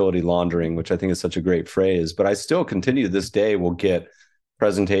volatility laundering, which I think is such a great phrase. But I still continue to this day will get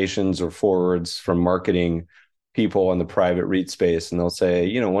presentations or forwards from marketing people in the private REIT space. And they'll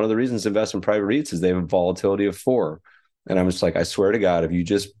say, one of the reasons to invest in private REITs is they have a volatility of 4. And I'm just like, I swear to God, if you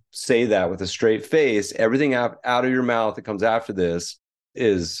just say that with a straight face, everything out of your mouth that comes after this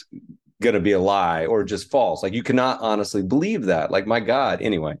is going to be a lie or just false. Like you cannot honestly believe that. Like, my God.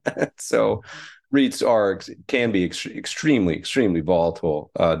 Anyway, so can be extremely volatile,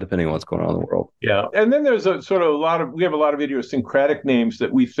 depending on what's going on in the world. Yeah. And then there's we have a lot of idiosyncratic names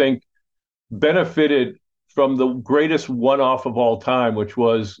that we think benefited from the greatest one-off of all time, which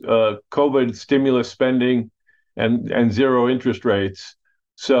was COVID stimulus spending and zero interest rates.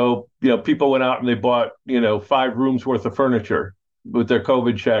 So, people went out and they bought, 5 rooms worth of furniture with their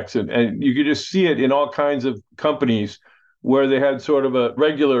COVID checks. And you could just see it in all kinds of companies where they had sort of a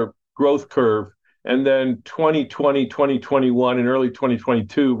regular growth curve. And then 2020, 2021, and early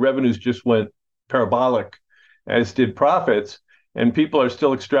 2022, revenues just went parabolic, as did profits. And people are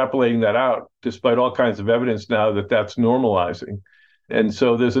still extrapolating that out, despite all kinds of evidence now that that's normalizing. And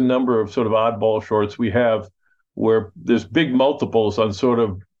so there's a number of sort of oddball shorts we have where there's big multiples on sort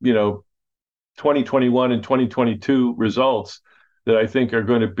of, 2021 and 2022 results that I think we're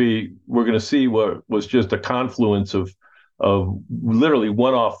going to see what was just a confluence of literally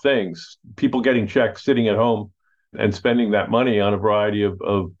one-off things, people getting checks, sitting at home and spending that money on a variety of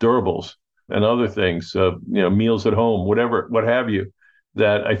durables and other things, meals at home, whatever, what have you,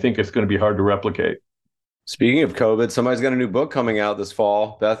 that I think it's going to be hard to replicate. Speaking of COVID, somebody's got a new book coming out this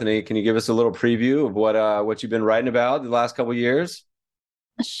fall. Bethany, can you give us a little preview of what you've been writing about the last couple of years?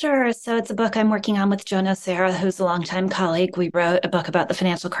 Sure. So it's a book I'm working on with Chanos, who's a longtime colleague. We wrote a book about the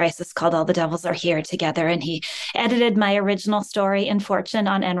financial crisis called All the Devils Are Here together. And he edited my original story in Fortune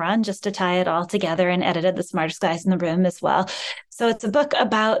on Enron just to tie it all together, and edited The Smartest Guys in the Room as well. So it's a book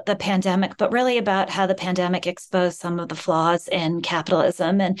about the pandemic, but really about how the pandemic exposed some of the flaws in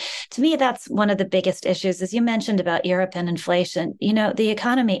capitalism. And to me, that's one of the biggest issues. As you mentioned about Europe and inflation, the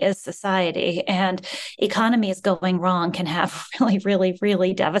economy is society, and economies going wrong can have really, really,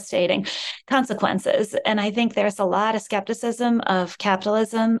 really devastating consequences. And I think there's a lot of skepticism of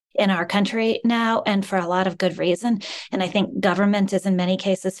capitalism in our country now, and for a lot of good reason. And I think government is in many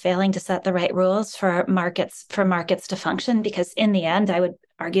cases failing to set the right rules for markets to function, because in the end, I would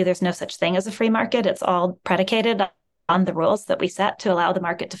argue there's no such thing as a free market. It's all predicated on the rules that we set to allow the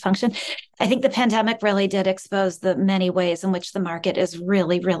market to function. I think the pandemic really did expose the many ways in which the market is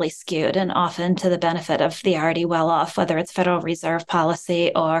really, really skewed, and often to the benefit of the already well-off, whether it's Federal Reserve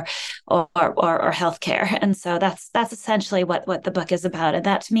policy or healthcare. And so that's essentially what the book is about. And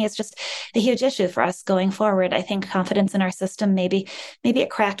that to me is just a huge issue for us going forward. I think confidence in our system, maybe it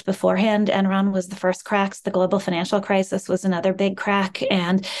cracked beforehand. Enron was the first cracks. The global financial crisis was another big crack,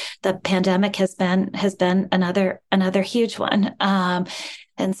 and the pandemic has been another huge one.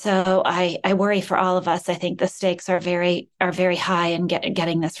 And so I worry for all of us. I think the stakes are very high in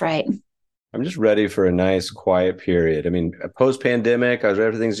getting this right. I'm just ready for a nice quiet period. I mean, post-pandemic,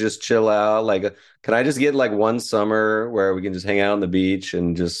 everything's just chill out. Like, can I just get like one summer where we can just hang out on the beach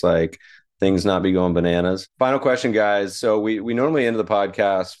and just like things not be going bananas? Final question, guys. So we normally end the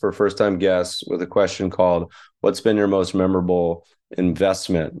podcast for first-time guests with a question called, what's been your most memorable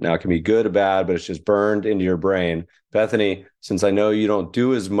investment? Now, it can be good or bad, but it's just burned into your brain. Bethany, since I know you don't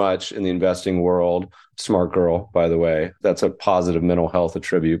do as much in the investing world, smart girl, by the way, that's a positive mental health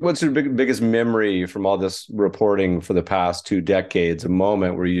attribute. What's your biggest memory from all this reporting for the past 2 decades? A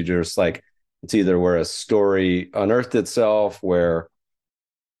moment where you just like, it's either where a story unearthed itself, where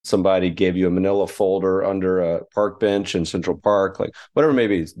somebody gave you a manila folder under a park bench in Central Park, like whatever it may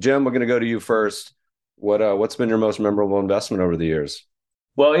be. Jim, we're going to go to you first. What's been your most memorable investment over the years?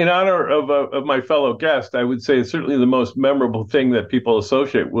 Well, in honor of my fellow guest, I would say certainly the most memorable thing that people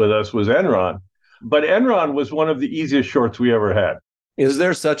associate with us was Enron. But Enron was one of the easiest shorts we ever had. Is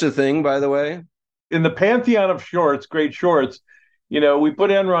there such a thing, by the way? In the pantheon of shorts, great shorts, we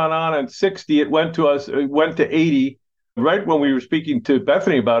put Enron on at 60. It went to 80, right when we were speaking to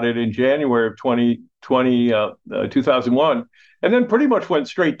Bethany about it in January of 2001, and then pretty much went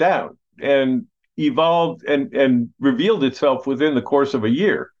straight down and evolved and revealed itself within the course of a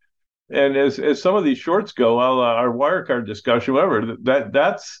year. And as some of these shorts go, our Wirecard discussion, whatever,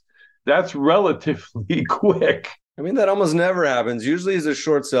 that's relatively quick. I mean, that almost never happens. Usually as a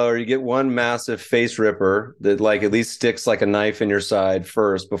short seller, you get one massive face ripper that like at least sticks like a knife in your side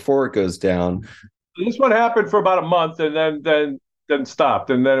first before it goes down. This one happened for about a month and then stopped,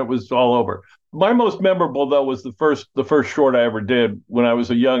 and then it was all over. My most memorable, though, was the first short I ever did when I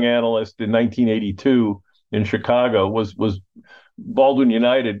was a young analyst in 1982 in Chicago, was Baldwin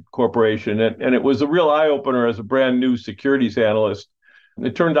United Corporation. And it was a real eye-opener as a brand new securities analyst.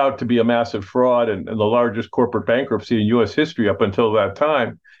 It turned out to be a massive fraud and the largest corporate bankruptcy in U.S. history up until that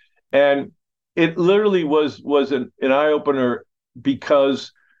time. And it literally was an eye-opener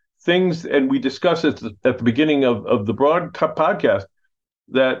because things, and we discussed it at the beginning of the broad podcast,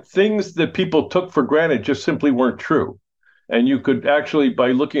 that things that people took for granted just simply weren't true. And you could actually,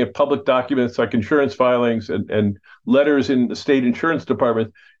 by looking at public documents like insurance filings and letters in the state insurance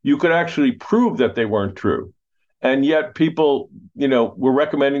department, you could actually prove that they weren't true. And yet people, were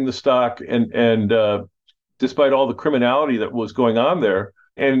recommending the stock and despite all the criminality that was going on there.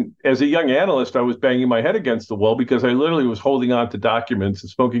 And as a young analyst, I was banging my head against the wall because I literally was holding on to documents and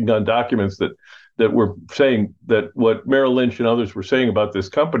smoking gun documents that were saying that what Merrill Lynch and others were saying about this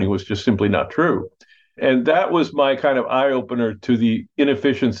company was just simply not true. And that was my kind of eye-opener to the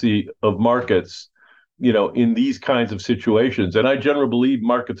inefficiency of markets, in these kinds of situations. And I generally believe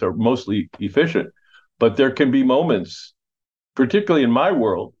markets are mostly efficient, but there can be moments, particularly in my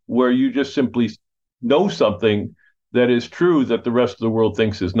world, where you just simply know something that is true that the rest of the world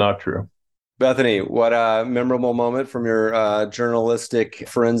thinks is not true. Bethany, what a memorable moment from your journalistic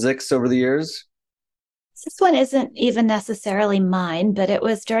forensics over the years? This one isn't even necessarily mine, but it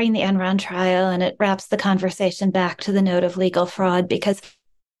was during the Enron trial, and it wraps the conversation back to the note of legal fraud because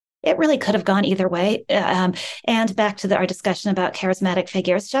it really could have gone either way. And back to our discussion about charismatic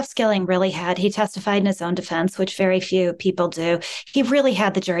figures, Jeff Skilling he testified in his own defense, which very few people do. He really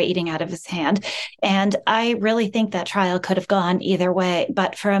had the jury eating out of his hand. And I really think that trial could have gone either way,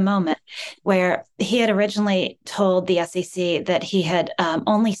 but for a moment where he had originally told the SEC that he had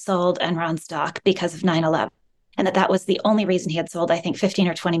only sold Enron stock because of 9/11. And that was the only reason he had sold, I think, $15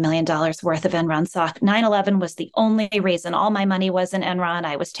 or $20 million worth of Enron stock. 9/11 was the only reason. All my money was in Enron.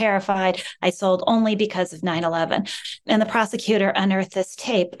 I was terrified. I sold only because of 9/11. And the prosecutor unearthed this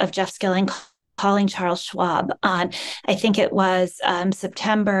tape of Jeff Skilling calling Charles Schwab on, I think it was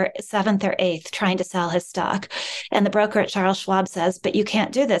September 7th or 8th, trying to sell his stock. And the broker at Charles Schwab says, but you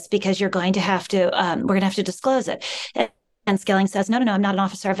can't do this because we're going to have to disclose it. And Skilling says, no, I'm not an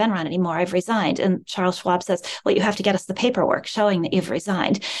officer of Enron anymore. I've resigned. And Charles Schwab says, well, you have to get us the paperwork showing that you've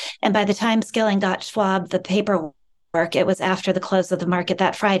resigned. And by the time Skilling got Schwab the paperwork, it was after the close of the market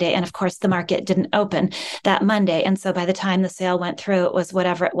that Friday. And of course, the market didn't open that Monday. And so by the time the sale went through, it was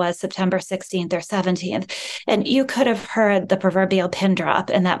whatever it was, September 16th or 17th. And you could have heard the proverbial pin drop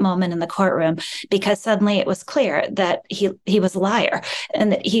in that moment in the courtroom, because suddenly it was clear that he was a liar.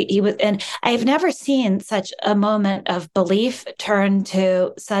 And that he was, and I've never seen such a moment of belief turn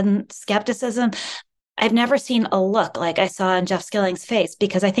to sudden skepticism. I've never seen a look like I saw in Jeff Skilling's face,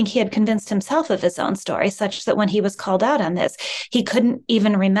 because I think he had convinced himself of his own story, such that when he was called out on this, he couldn't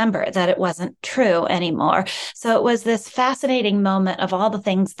even remember that it wasn't true anymore. So it was this fascinating moment of all the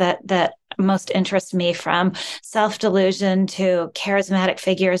things that most interest me, from self-delusion to charismatic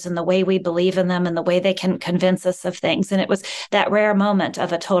figures and the way we believe in them and the way they can convince us of things. And it was that rare moment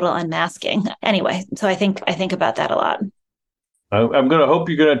of a total unmasking. Anyway, so I think about that a lot. I'm going to hope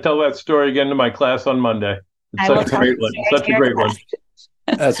you're going to tell that story again to my class on Monday. It's such a great one. Such a great one.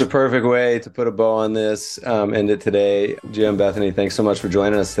 That's a perfect way to put a bow on this. End it today. Jim, Bethany, thanks so much for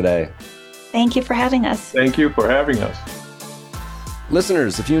joining us today. Thank you for having us. Thank you for having us.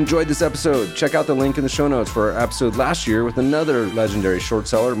 Listeners, if you enjoyed this episode, check out the link in the show notes for our episode last year with another legendary short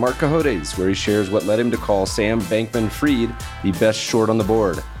seller, Mark Cahotes, where he shares what led him to call Sam Bankman-Fried the best short on the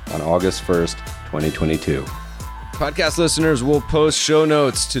board on August 1st, 2022. Podcast listeners will post show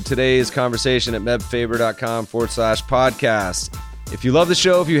notes to today's conversation at mebfaber.com/podcast. If you love the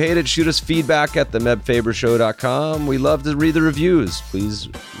show, if you hate it, shoot us feedback at themebfabershow.com. We love to read the reviews. Please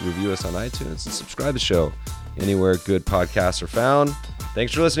review us on iTunes and subscribe to the show anywhere good podcasts are found.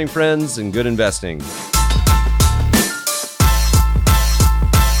 Thanks for listening, friends, and good investing.